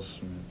bottles.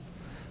 And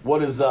what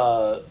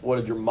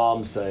did your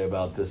mom say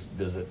about this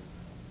visit?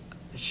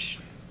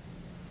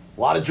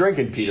 A lot of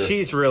drinking, Peter.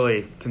 She's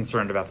really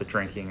concerned about the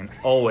drinking and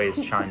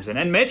always chimes in.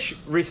 And Mitch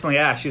recently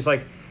asked, she's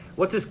like,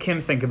 what does Kim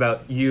think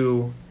about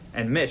you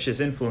and Mitch's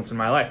influence in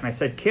my life? And I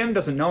said, Kim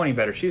doesn't know any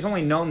better. She's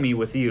only known me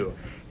with you.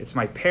 It's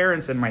my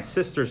parents and my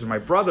sisters and my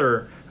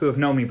brother who have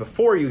known me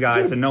before you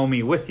guys and know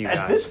me with you guys.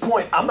 At this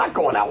point, I'm not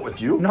going out with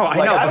you. No,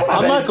 I know.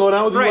 I'm not going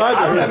out with you either.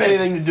 I don't have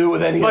anything to do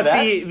with any of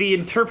that. But the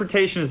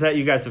interpretation is that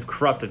you guys have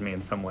corrupted me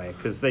in some way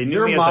because they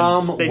knew me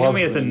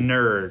as a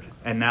nerd,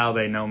 and now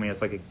they know me as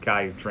like a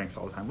guy who drinks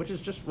all the time, which is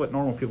just what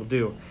normal people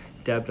do.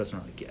 Deb doesn't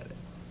really get it.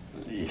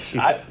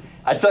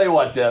 I tell you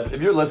what, Deb,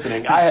 if you're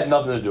listening, I had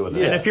nothing to do with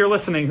this. And if you're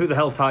listening, who the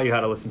hell taught you how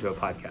to listen to a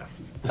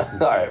podcast?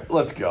 All right,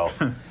 let's go.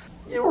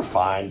 You were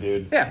fine,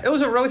 dude. Yeah, it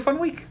was a really fun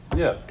week.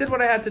 Yeah. Did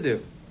what I had to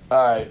do. All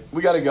right,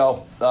 we got to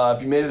go.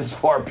 If you made it this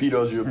far, Pete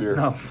owes you a beer.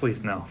 No,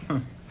 please no.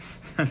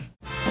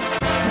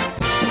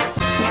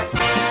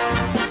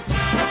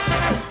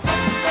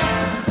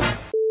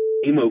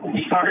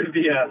 Sorry to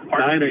be a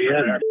part of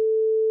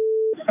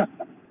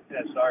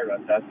yeah, sorry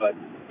about that, but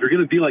if you're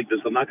going to be like this,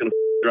 I'm not going to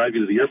drive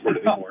you to the airport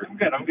anymore.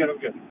 I'm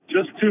good.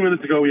 Just 2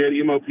 minutes ago, we had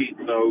Emo Pete,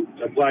 so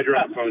I'm glad you're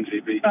on the phone,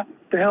 JP.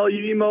 The hell are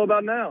you emo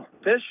about now?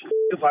 Fish?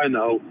 If I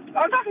know.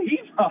 I'm not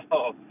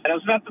emo. And it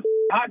was about the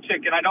hot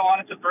chicken. I don't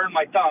want it to burn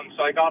my tongue,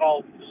 so I got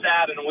all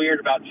sad and weird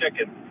about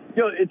chicken.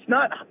 Yo, it's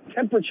not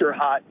temperature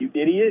hot, you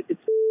idiot.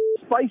 It's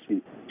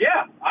spicy.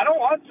 Yeah, I don't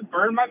want it to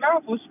burn my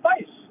mouth with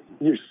spice.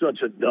 You're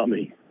such a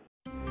dummy.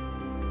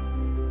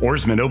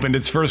 Ourisman opened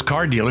its first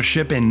car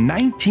dealership in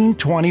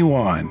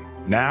 1921.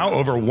 Now,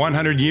 over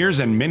 100 years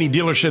and many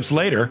dealerships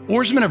later,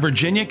 Ourisman of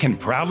Virginia can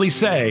proudly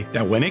say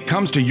that when it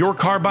comes to your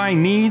car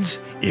buying needs,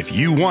 if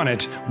you want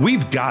it,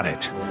 we've got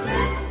it.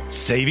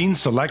 Savings,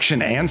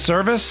 selection, and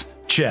service?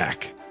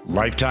 Check.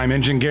 Lifetime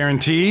engine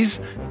guarantees?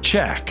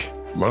 Check.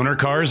 Loaner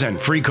cars and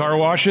free car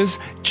washes?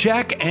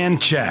 Check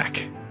and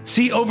check.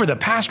 See, over the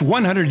past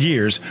 100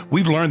 years,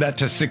 we've learned that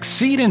to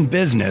succeed in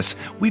business,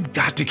 we've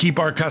got to keep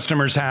our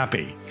customers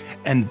happy.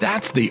 And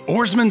that's the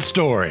Ourisman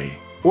story.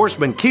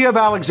 Ourisman Kia of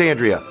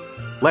Alexandria.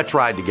 Let's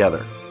ride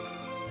together.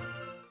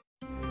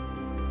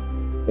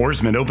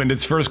 Ourisman opened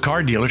its first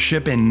car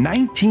dealership in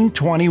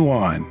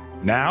 1921.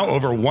 Now,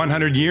 over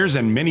 100 years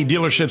and many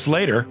dealerships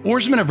later,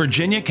 Ourisman of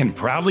Virginia can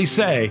proudly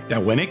say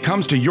that when it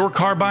comes to your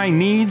car buying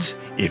needs,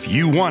 if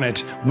you want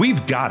it,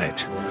 we've got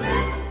it.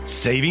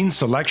 Savings,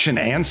 selection,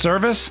 and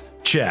service?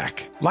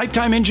 Check.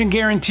 Lifetime engine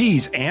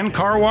guarantees and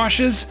car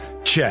washes?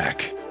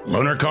 Check.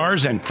 Loaner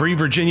cars and free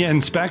Virginia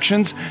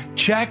inspections?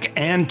 Check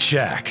and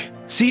check.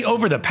 See,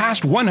 over the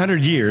past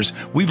 100 years,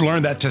 we've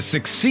learned that to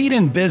succeed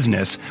in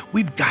business,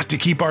 we've got to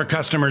keep our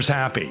customers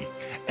happy.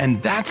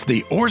 And that's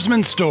the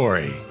Ourisman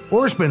story.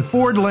 Ourisman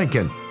Ford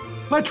Lincoln.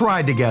 Let's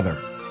ride together.